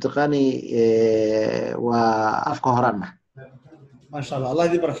Cabdiqani waa afka horana. ما شاء الله الله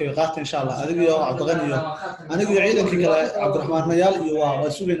يدي بركة قاتل إن شاء الله أديك يا عبد الغني أنا أقول عيدك كلا عبد الرحمن ميال يوا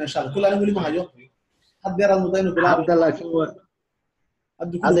وسوينا إن شاء الله كل أنا أقول ما هيو حد يرى المدين بلا عبد الله شو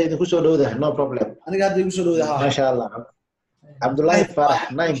هذا يدك وش هو ده no problem أنا قاعد يقول شو ده ما شاء الله عبد الله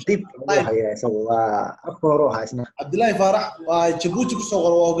فرح 9 ديب هي سوى أفكاره هاي عبد الله فرح وجبوتي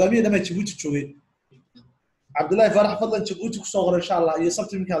كسوغر وقامي لما جبوتي تشوي عبد الله فرح فضلا جبوتي كسوغر إن شاء الله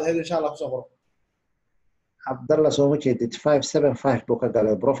يصبت منك هذا إن شاء الله كسوغر عبد الله سو much did 575 بوكا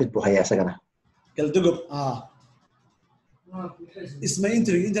قال بروفيت بو هيا سغنا قال دغب اسمه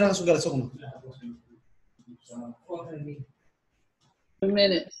انتري انا سو قال سغنا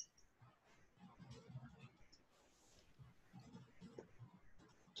minutes.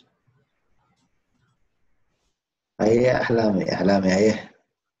 هي احلامي هي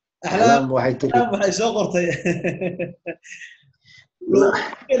احلام waxay tiri waxay soo qortay لو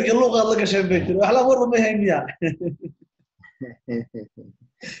اللغة لك شيء بيتر أحلام ورا ما هي مياه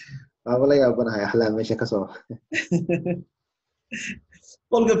والله يا ابنها أحلام ماشي كسر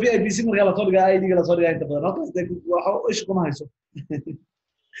قولك في أي بي سي مرة طول جاي دي كلا صار جاي أنت بدنا نطلع ده إيش كنا هيسو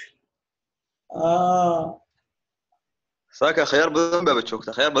ساكا خيار بدن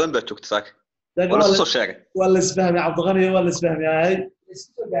بتشوكت ساكا ولا صوت شاكا ولا اسمها يا عبد الغني ولا اسمها يا هاي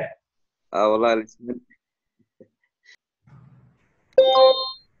والله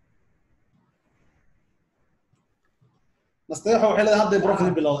نستيحه وحيلا هذا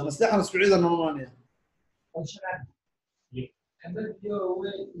بروفيل بالله نستيحه نسبعيد النورمانية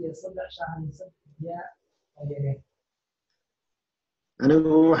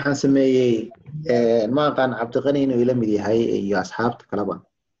anigu waxaan sameeyay ma aqaan Cabdiqani inuu ila mid yahay iyo asxaabta kaleba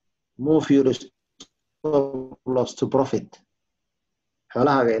move your loss to profit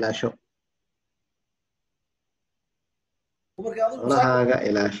xoolahaaga ilaasho xoolahaaga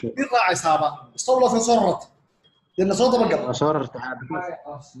ilaasho راعي صابة stop loss صرت لأن صوته بقى صارت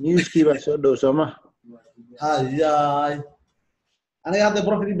نيوزكي baa soo dhow sooma هاي أنا هذا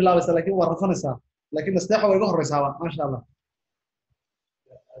بروفيل بالله بس لكن ورفنا صار لكن نستيحه ويقهر صابة ما شاء الله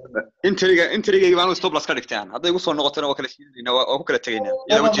intriga baan stop loss ka dhigtaan haday igu soo noqotana waa kala shiidina waa ku kala tagayna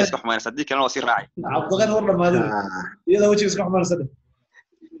iyada wajiga isku xumaanaysa hadii kalena waa si raacay Cabdiqani war dhamaadin iyada wajiga isku xumaanaysa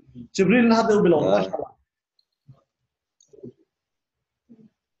Jibriilna hadda u bilow ma sha Allah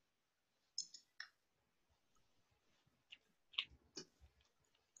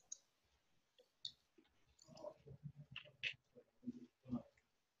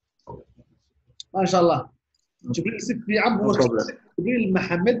ما شاء الله جبريل سيف في عم جبريل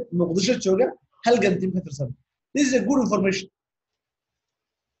محمد مقدشة جوجا هل قد يمكن ترسل this is a good information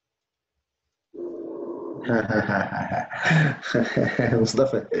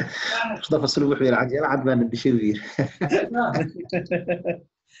مصطفى سلوك وحي العجل يلعب بان بشوير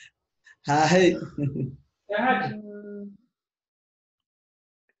ها هي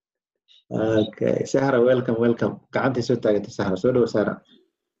اوكي سهرة ويلكم قعدتي سو تاغتي سهرة سو سهرة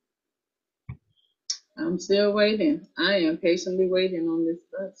I'm still waiting. I am patiently waiting on this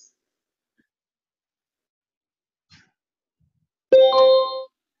bus.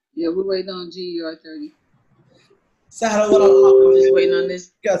 Yeah, we're waiting on GER30. سهرة ولا I'm just waiting on this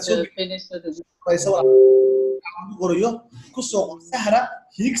قاعد to finish so the فيصور قريو كسوق سهرة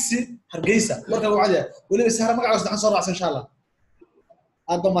هيكسي هرجيسة مركب وعدها ولي سهرة ما قاعد أصدق صار إن شاء الله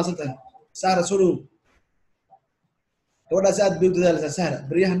أنت ما سنتين سهرة سلول ولا زاد بيود ذلك سهرة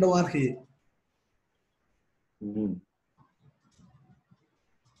بريها النوار كي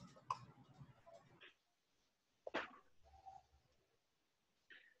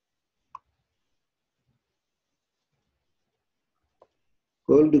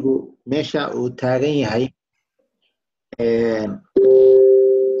goldigu meesha uu taagan yahay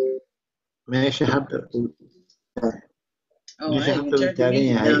meesha hadda uu taagan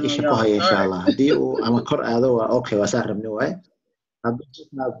yahay isha ku haya insha Allah haddii uu ama kor aado waa okay waa saa rabni waay haddii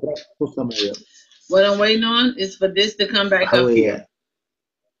ku sameeyo what I'm waiting on is for this to come back up here.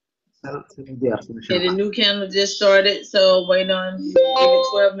 Okay, the new candle just started, so wait on, give it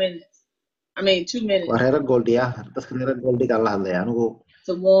 12 minutes. I mean 2 minutes. Wareera goldiya dadka reera goldiga la hadlaya anigu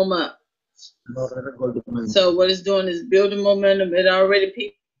to warm up. So what it's doing is building momentum. It already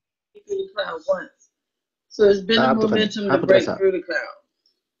peaked through the cloud once. So it's building momentum to break through the cloud.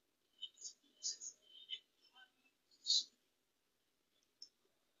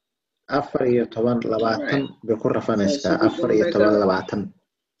 afar iyo toban labaatan bay ku rafanaysaa afar iyo toban labaatan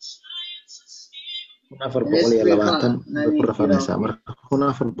afar boqol iyo labaatan bay ku rafanaysaa marka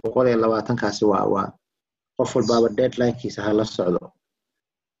 420 kaasi waa qof walbaaba deadline-kiisa hala socdo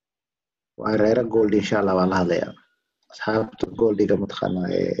waa reera gold insha Allah waa la hadlayaa asxaabta goldiga mataqaanaa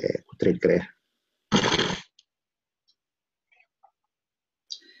ee ku trade gareeya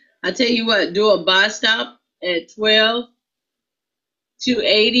I tell you what, do a buy stop at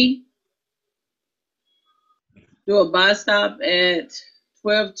 12,280. Do a buy stop at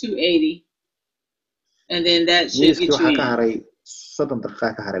 12,280. And then that should get you in. haray 7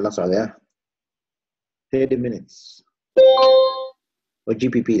 daqiiqo ka haray la socda 30 minutes oo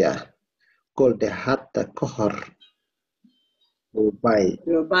GBP da gold hadda ka hor buy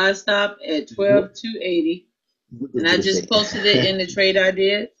do a buy stop at 12,280. And I just posted it in the trade I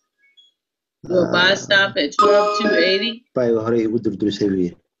did. Do a buy stop at 12,280. Buy hore igu durdurisay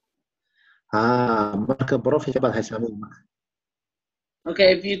wiil. Marka profit baad haysaamay marka. Okay,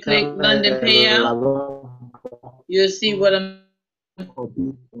 if you click London payout, you'll see what I'm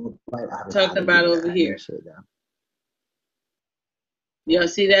talking about over here.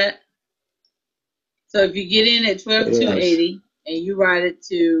 Y'all see that? So if you get in at 12,280 and you ride it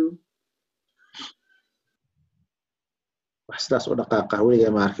to that's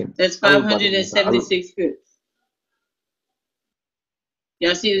 576 pips.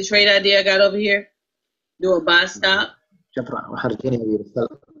 Y'all see the trade idea I got over here? Do a buy stop. Because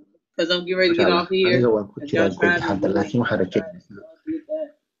I'm getting ready to get off of here.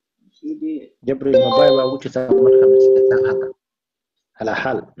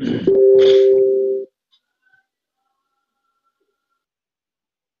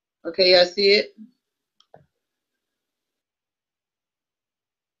 Okay, y'all see it?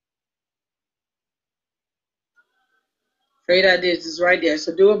 Trade ideas is right there.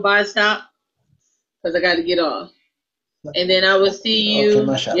 So do a buy stop because I got to get off. And then I will see you.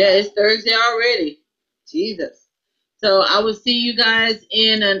 Yeah, it's Thursday already. Jesus. So I will see you guys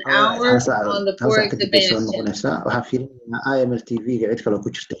in an hour on the Forex Advantage channel.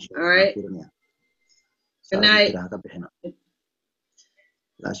 All right. Good night.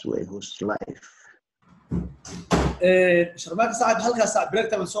 Last way who's live. شرباك ساعة هلكا ساعة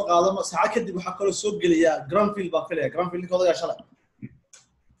بريك تبع سوق هذا ساعة كدي بحكوا له سوق ليا جرانفيل باكليا جرانفيل كذا يا شلا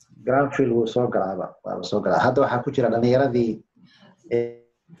جرانفيل وسوق هذا سوق هذا وحكوا كذا لأن يردي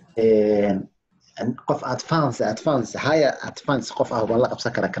قف أدفانس هاي أدفانس قف والله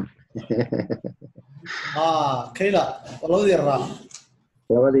أبسكر كم كيلا والله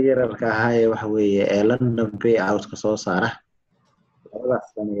يرى هاي وحوي لندن بي أوت كصوص صاره والله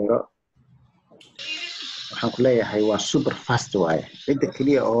سنيرو waxaan ku leeyahay waa super fast waaye inta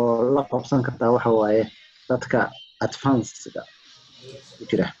kaliya oo la qabsan kartaa waxa waaye dadka advanced-ga ku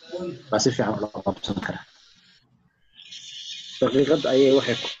jira waa si fiican loo qabsan karaa daqiiqad ayay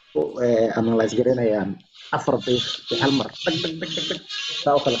waxay ku analyze gareynayaan 4 daqiiqo hal mar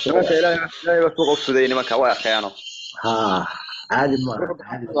saa oo kale ilaahay waa soo qabsaday nimanka waa khiyaano caadi ma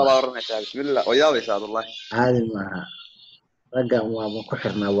bismillah oo yaabaysa wallahi caadi ma raggan waa ku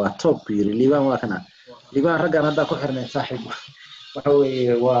xirnaa waa top yiri liibaan waa kana liibaan raggan hadda ku xirnay saaxiib waxa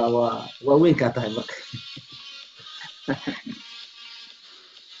weeye waa weyn ka tahay marka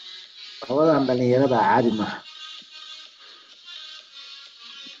hawadan dhalinyarada caadi ma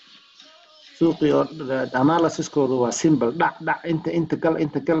suuqii oo analysis-koodu waa simple dhac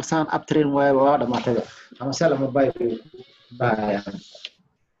inta gal saan uptrend waayo waa dhamaatay ama sell ama buy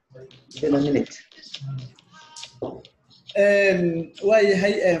in a minute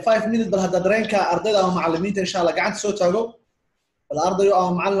waayahay 5 minutes bal hadda dareenka ardayda ama macallimiinta insha Allah gacanta soo taago bal ardayo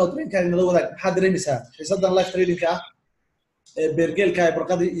ama macallin oo dareenka inala wadaag maxaa dareemaysaa xiisadan live trading ah ee beergeelka ay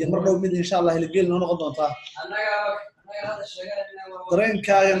barqadii iyo mar dhow mid insha Allah hilgeel noo noqon doonta anaga hada sheeganayna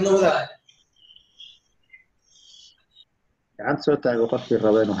dareenka inala wadaag gacanta soo taago qofkii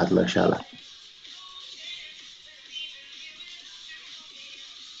raba inuu hadlo insha Allah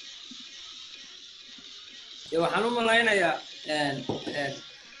waxaan u malaynayaa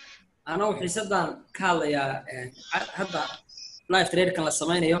anoo xiisadan ka hadlayaa hadda live trade kan la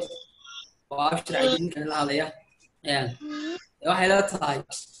samaynayo oo abshir idinkan la hadlaya waxay la tahay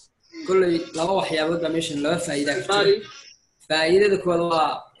kullay laba waxyaabood baa meeshan laga faa'iido ka jiro faa'iidada koowaad waa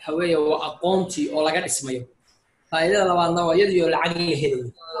waxa weeye waa aqoontii oo laga dhismayo faa'iidada labaadna waa iyadoo lacag la helayo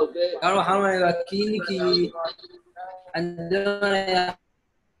waxaan u malaynayaa klinikii andana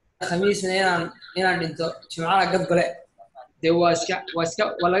khamiisna inaan dhinto jimcaha gad gole dee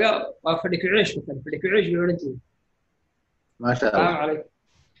waa fadhi ku ciish loo oran jiray maasha Allah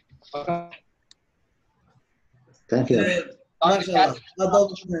thank you maasha Allah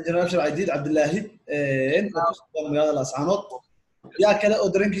janaab Sharciid Cabdullaahi magaalada Laascaanood yaa kale oo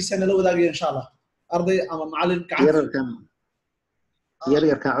dareenkiisa nala wadaagaya insha Allah arday ama macallin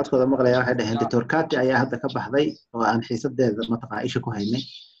yarkan codkooda maqlaya waxay dhaheen Dr. Kati ayaa hadda ka baxday oo aan xiisadeeda mataqaan isha ku haynay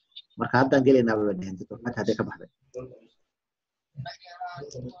marka haddaan gelaynaa baa dhaheen Dr. Kati hadda ka baxday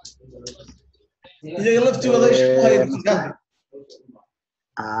iyaga laftooda isha ku hayay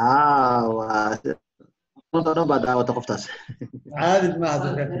waa dhan baa daawata qoftaas caadid ma hadda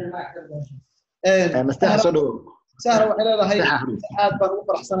mastaxa soo dhawo sahra waxay leedahay aad baan ugu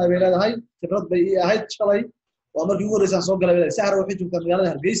faraxsanahay bay leedahay khibrad bay ii ahayd shalay waa markii ugu horeysay aan soo galay sahra waxay joogtaa magaalada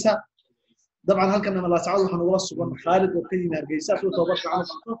Hargeysa dabcan halkan ama Laascaanood waxaan ugu sugan Khalid oo ka yimid Hargeysa soo tababar fiican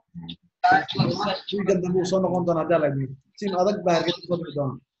qabto wiigan dambe uu soo noqon doona hadda la yimid team adag baa Hargeysa soo bixi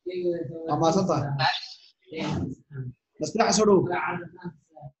doona ama santahay mastaxa soo dhawo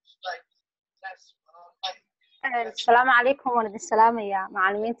السلام عليكم ورحمة السلام يا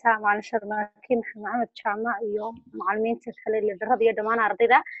معلمين معلم شرماكي محمد جامع يوم معلمين تكلم اللي درب يدمان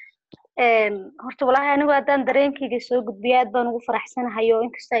أرضيدا هرت والله أنا وادان درين كي جسوق بياد بنو فرح سنة هيو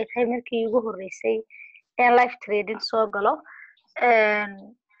إنك استيقظ مركي يجوه الرئيسي لايف تريدين سوق له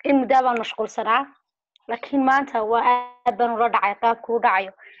إن دابا مشغول سنة لكن ما أنت وابن رد عقاب كود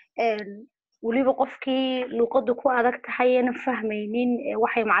عيو ولي بقفكي لو قد كو أدك تحيين فهمينين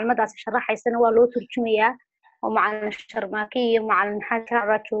وحي معلومات شرح سنة ولو ترجمية ومع الشرماكي ومع المحاكاة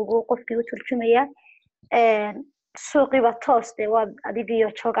راتوغو قفكي وترجمية سوقي بطوست واديجيو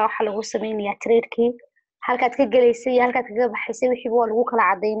تشوغا waxa lagu sameeyaa trade-kii halkaad ka galeysay halkaad ka baxaysay wixii waa lagu kala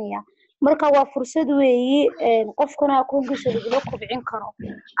cadeynaya marka waa fursad weeyi qofkuna aqoonkiisa lagu kobcin karo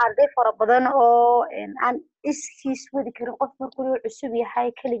arday fara badan oo aan iskiis wadi karin qof markuu cusub yahay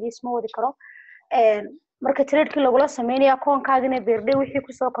kaligiis ma wadi karo marka trade-kii lagu sameeyaa aqoonkaagina beerday wixii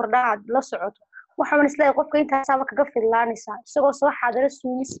ku soo kordhaa la socoto waxaan isleeyahay qofka intaas aba kaga filaanaysa isagoo soo xaadara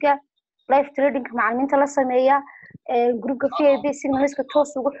suumiska live trading macalimiinta la sameeyaa groupka FIB signalska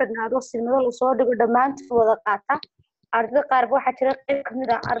toos ugu xidhnaado signal la soo dhigo dhamaantood wada qaata ardayda qaar waxa jira qayb kamid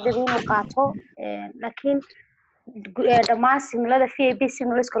ah ardaydu inuu qaato laakiin dhamaan signalada FIB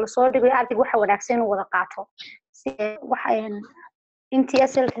signalska la soo dhigo ardaygu waxa wanaagsan inuu wada qaato waxaan intii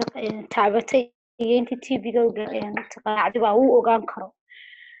asal taabatay iyo intii TB-ga taqaacdi baa uu ogaan karo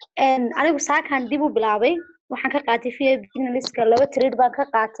anigu saakan dib u bilaabay waxaan ka qaatay FIB signalska laba trade baan ka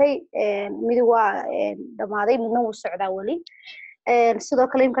qaatay mid waa dhamaaday midna wuu socdaa wali sidoo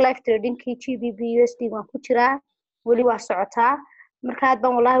kale imka live trading ki GBP USD waan ku jiraa wali waa socotaa marka aad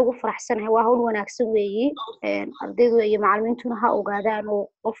baan wallahi ugu faraxsanahay waa hawl wanaagsan weeyi ardaydu iyo macallimiintuna ha ogaadaan oo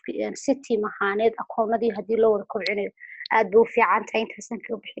qofkii city mahaaneed aqoonadii hadii loo wada kobcinayo aad buu fiican tahay intaasaan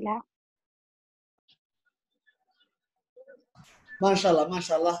ka bixi lahaa ما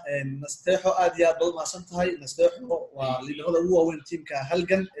شاء الله نستيحو آدي أبو ما سنتهاي نستيحو واللي هذا هو وين تيم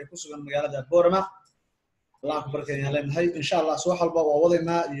كهلجن يكسر من مجال بورما الله أكبر كان يعلم هاي إن شاء الله سوى حلبة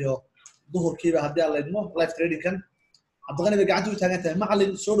ووضعنا يو ظهر كيف هدي الله يدمه لايف تريدينج كان أبغاني بقعدوا تاني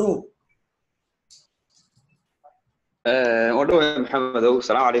معلم سورو ودو محمد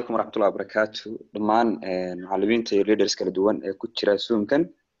السلام عليكم ورحمة الله وبركاته دمان معلمين تي ليدرز كلا دوان كتير سوم كان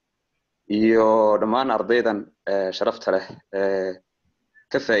iyo dhamaan ardaydan sharafta leh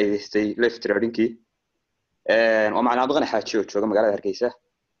ka faa'iideystay live trading-kii oo macna Abdulqani Xaaji oo jooga magaalada Hargeysa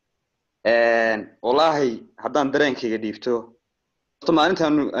wallahi haddaan dareenkayga dhiibto maalinta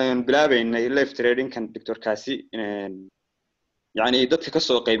aan bilaabaynay live trading kan Dr. Kasi yani dadka ka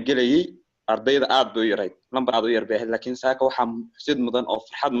soo qayb galayay ardayda aad bay u yarayd number aad u yar bay ahayd laakiin saaka waxa xusid mudan oo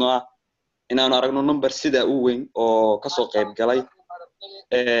farxad noo ah inaan aragno number sida u weyn oo ka soo qayb galay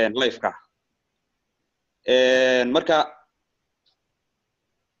live ka marka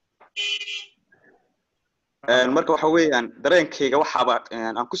waxa weeyaan dareenkayga waxaba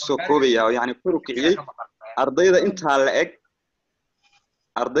aan ku soo koobayaa yani kor u kiciyay ardayda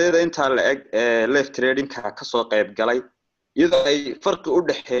inta la eg live trading ka soo qayb galay iyadoo ay farqi u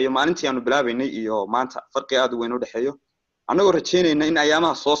dhaxeeyo maalintii aanu bilaabaynay iyo maanta farqi aad u weyn u dhaxeeyo anagoo rajeynayna in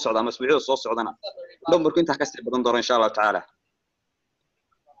ayaamaha soo socda ama isbuucyada soo socdana numberku inta ka sii badan doono insha Allah taala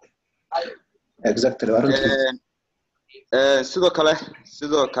exactly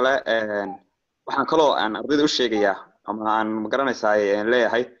sidoo kale waxaan kaloo aan ardayda u sheegayaa ama aan magaranaysaa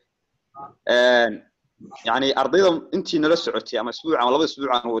leeyahay يعني ardayda intii nala socotay ama isbuuc ama laba isbuuc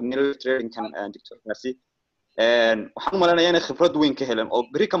aan wadnay trading kan Dr. Kasi waxaan maleynayaa inay khibrad weyn ka heleen oo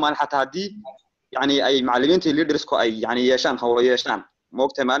bari kamaan xataa hadii yani ay macallimiinta leaders ko ay yani yeeshaan hawlo yeeshaan ma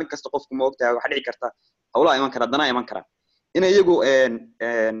ogtahay maalin kasta qofku ma ogtahay waxa dhici karta hawlaha iman kara dana iman kara in iyagu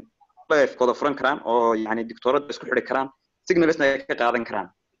live kooda furan karaan oo yani doctorada isku xiri karaan signalsna ka qaadan karaan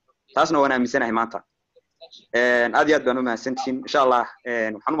taasna waan aaminsanahay maanta aad iyo aad baan u mahadsantihiin insha Allah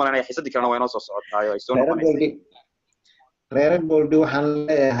waxaan u maleynayaa xiisadii kalena way noo soo socotaa oo ay soo noqonaysaa reer gold waxaan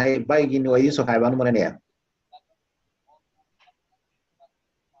leeyahay baygin way soo kacay baan u maleynayaa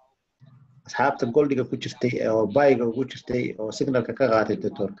asxaabta goldiga ku jirtay oo bayga ugu jirtay oo signalka ka qaatay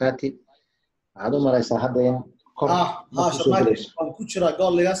Dr. Kati waxaad u maleysaa hadda in kor waan ku jira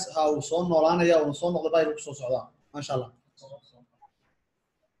goldigaas ha uu soo noolaanaya oo soo noqday bayga ku soo socdaa ma sha Allah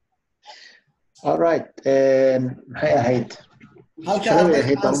all right maxay ahayd halka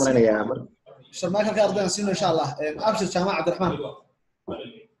ahayd baan u maleynayaa sharmaaka halka ardayda siino insha Allah abshir jaamac Cabdiraxmaan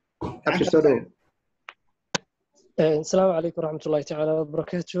abshir soo dhow السلام عليكم ورحمة الله تعالى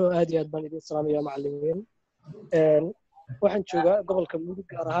وبركاته هادي أدبان إذن السلام يا معلمين waxaan joogaa gobolka Mudug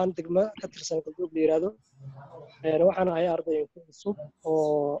gaar ahaan degmo ka tirsan galbeed Liiraado waxaan ahay arday cusub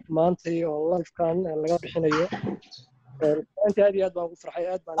oo maantay oo live kan laga bixinayo inta aad iyo aad baan ugu farxay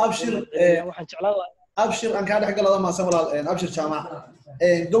aad baan waxaan jeclaan lahaa abshir aan ka dhex galada ma sabalaal abshir jaamac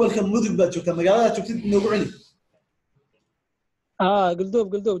gobolka Mudug baad joogtaa magaalada joogtid noogu celi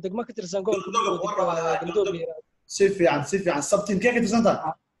galdob degmo ka tirsan gobolka Mudug galdob Liiraado si fiican sabtiin ka tirsantaa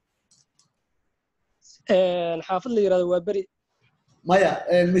xaafad la yiraahdo waa bari maya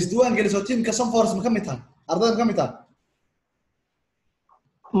misduwan geliso teamka Somforex ma kamid tahay ardayda kamid tahay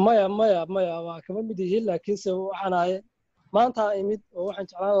maya waa kama mid yihiin laakiin se waxaan ahay maanta imid oo waxaan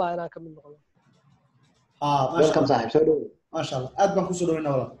jeclaan lahaa inaan kamid noqdo welcome saaxiib soo dhow ma sha Allah aad baan ku soo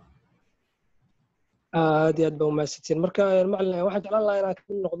dhaweynaa walaal aad iyo aad baan u mahadsantiin marka macallin waxaan jeclaan lahaa inaan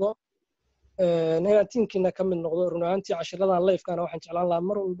kamid noqdo inaan teamkiina kamid noqdo runaantii cashiradan live kana waxaan jeclaan lahaa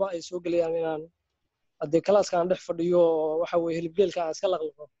mar walba ay soo galayaan inaan haddii classkan dhex fadhiyo waxa weeye hilibgeelka aan iska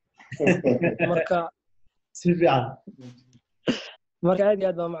laqlaqo marka si fiican marka aad iyo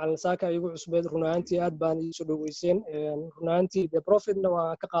aad baan macallin saaka igu cusbeed runaantii aad baan ii soo dhaweyseen runaantii the profitna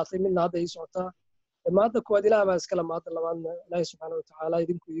waan ka qaatay midna hadda ii socotaa maanta kuwaad ilaah baa iskala maanta labaadna ilaahay subxaana watacaala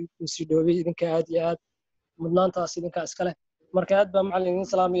idinku sii dhoobay idinka aad iyo aad mudnaantaas idinka iskale marka aad baan macallin idin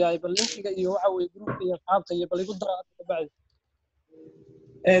salaamayaa bal linkiga iyo waxa weeye groupka iyo asxaabta iyo bal igu dara ka bacdi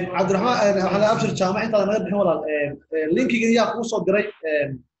Cabdiraxmaan waxaan abshir jaamac inta naga bixin walaal linkiga yaa ku soo diray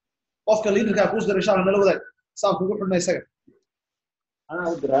qofka leaderka ku soo diray insha Allah nala wadaag saan kugu xidhnay isaga ana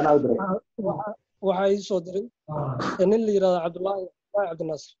u diray waxa ay soo diray nin la yiraahdo Cabdullaahi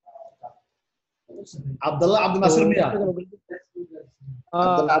Cabdinaasir miya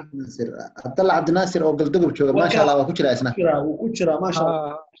Cabdullaahi Cabdinaasir oo galdogob jooga ma sha Allah waa ku jira isna wuu ku jira ma sha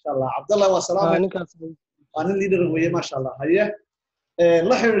Allah Cabdullaahi waa salaam ninkaas waa nin leader weeye ma sha Allah haye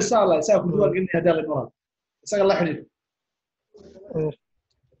la xiriir insha Allah isaga ku duwaa gelin hadaa la noolaa isaga la xiriir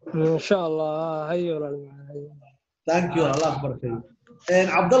insha Allah hayo thank you Allah barakeeyo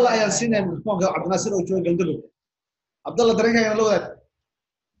Cabdullaahi ayaan siinay telefoonka Cabdinaasir oo jooga galdogob Cabdullaahi dareenkaaga la wadaag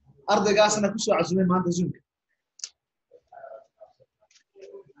ardaygaasna ku soo casuumay maanta Zoom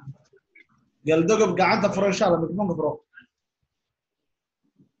galdogob gacanta furo insha Allah telefoonka furo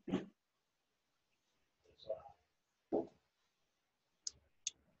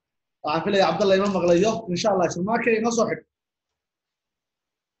waxaan filayaa Cabdullaahi ima maqlayo insha Allah ismaakay ina soo xig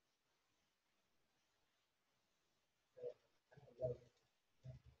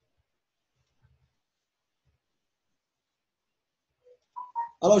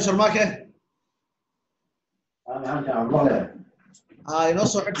Hello Sharmake ino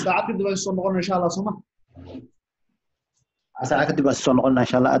soo xig saacad kadib aan soo noqon insha Allah soma ساعة كدي بس صنعنا إن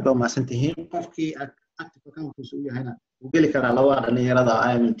شاء الله أدبا ما سنتهين قفكي أكتب كم كسوية هنا وقال لك أنا لو أنا يرضى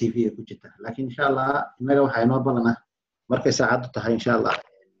عامل تي في كوجته لكن إن شاء الله إنه وحينور بلنا مركز ساعات تهاي إن شاء الله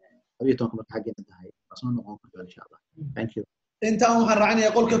أبيتهم مرتاحين تهاي أصلا نقول إن شاء الله thank you انت هم رعني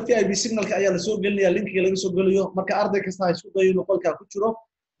يقول كيف في اي بي سيجنال كايا لسوق قال لي اللينك اللي سوق قال له marka arday kasta ay isku dayo inuu qolka ku jiro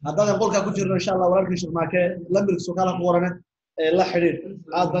haddana qolka ku jiro insha Allah walaalkii shirmaake lambarkiisu kala ku warane la xiriir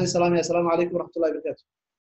aad baan salaam alaykum wa rahmatullahi wa barakatuh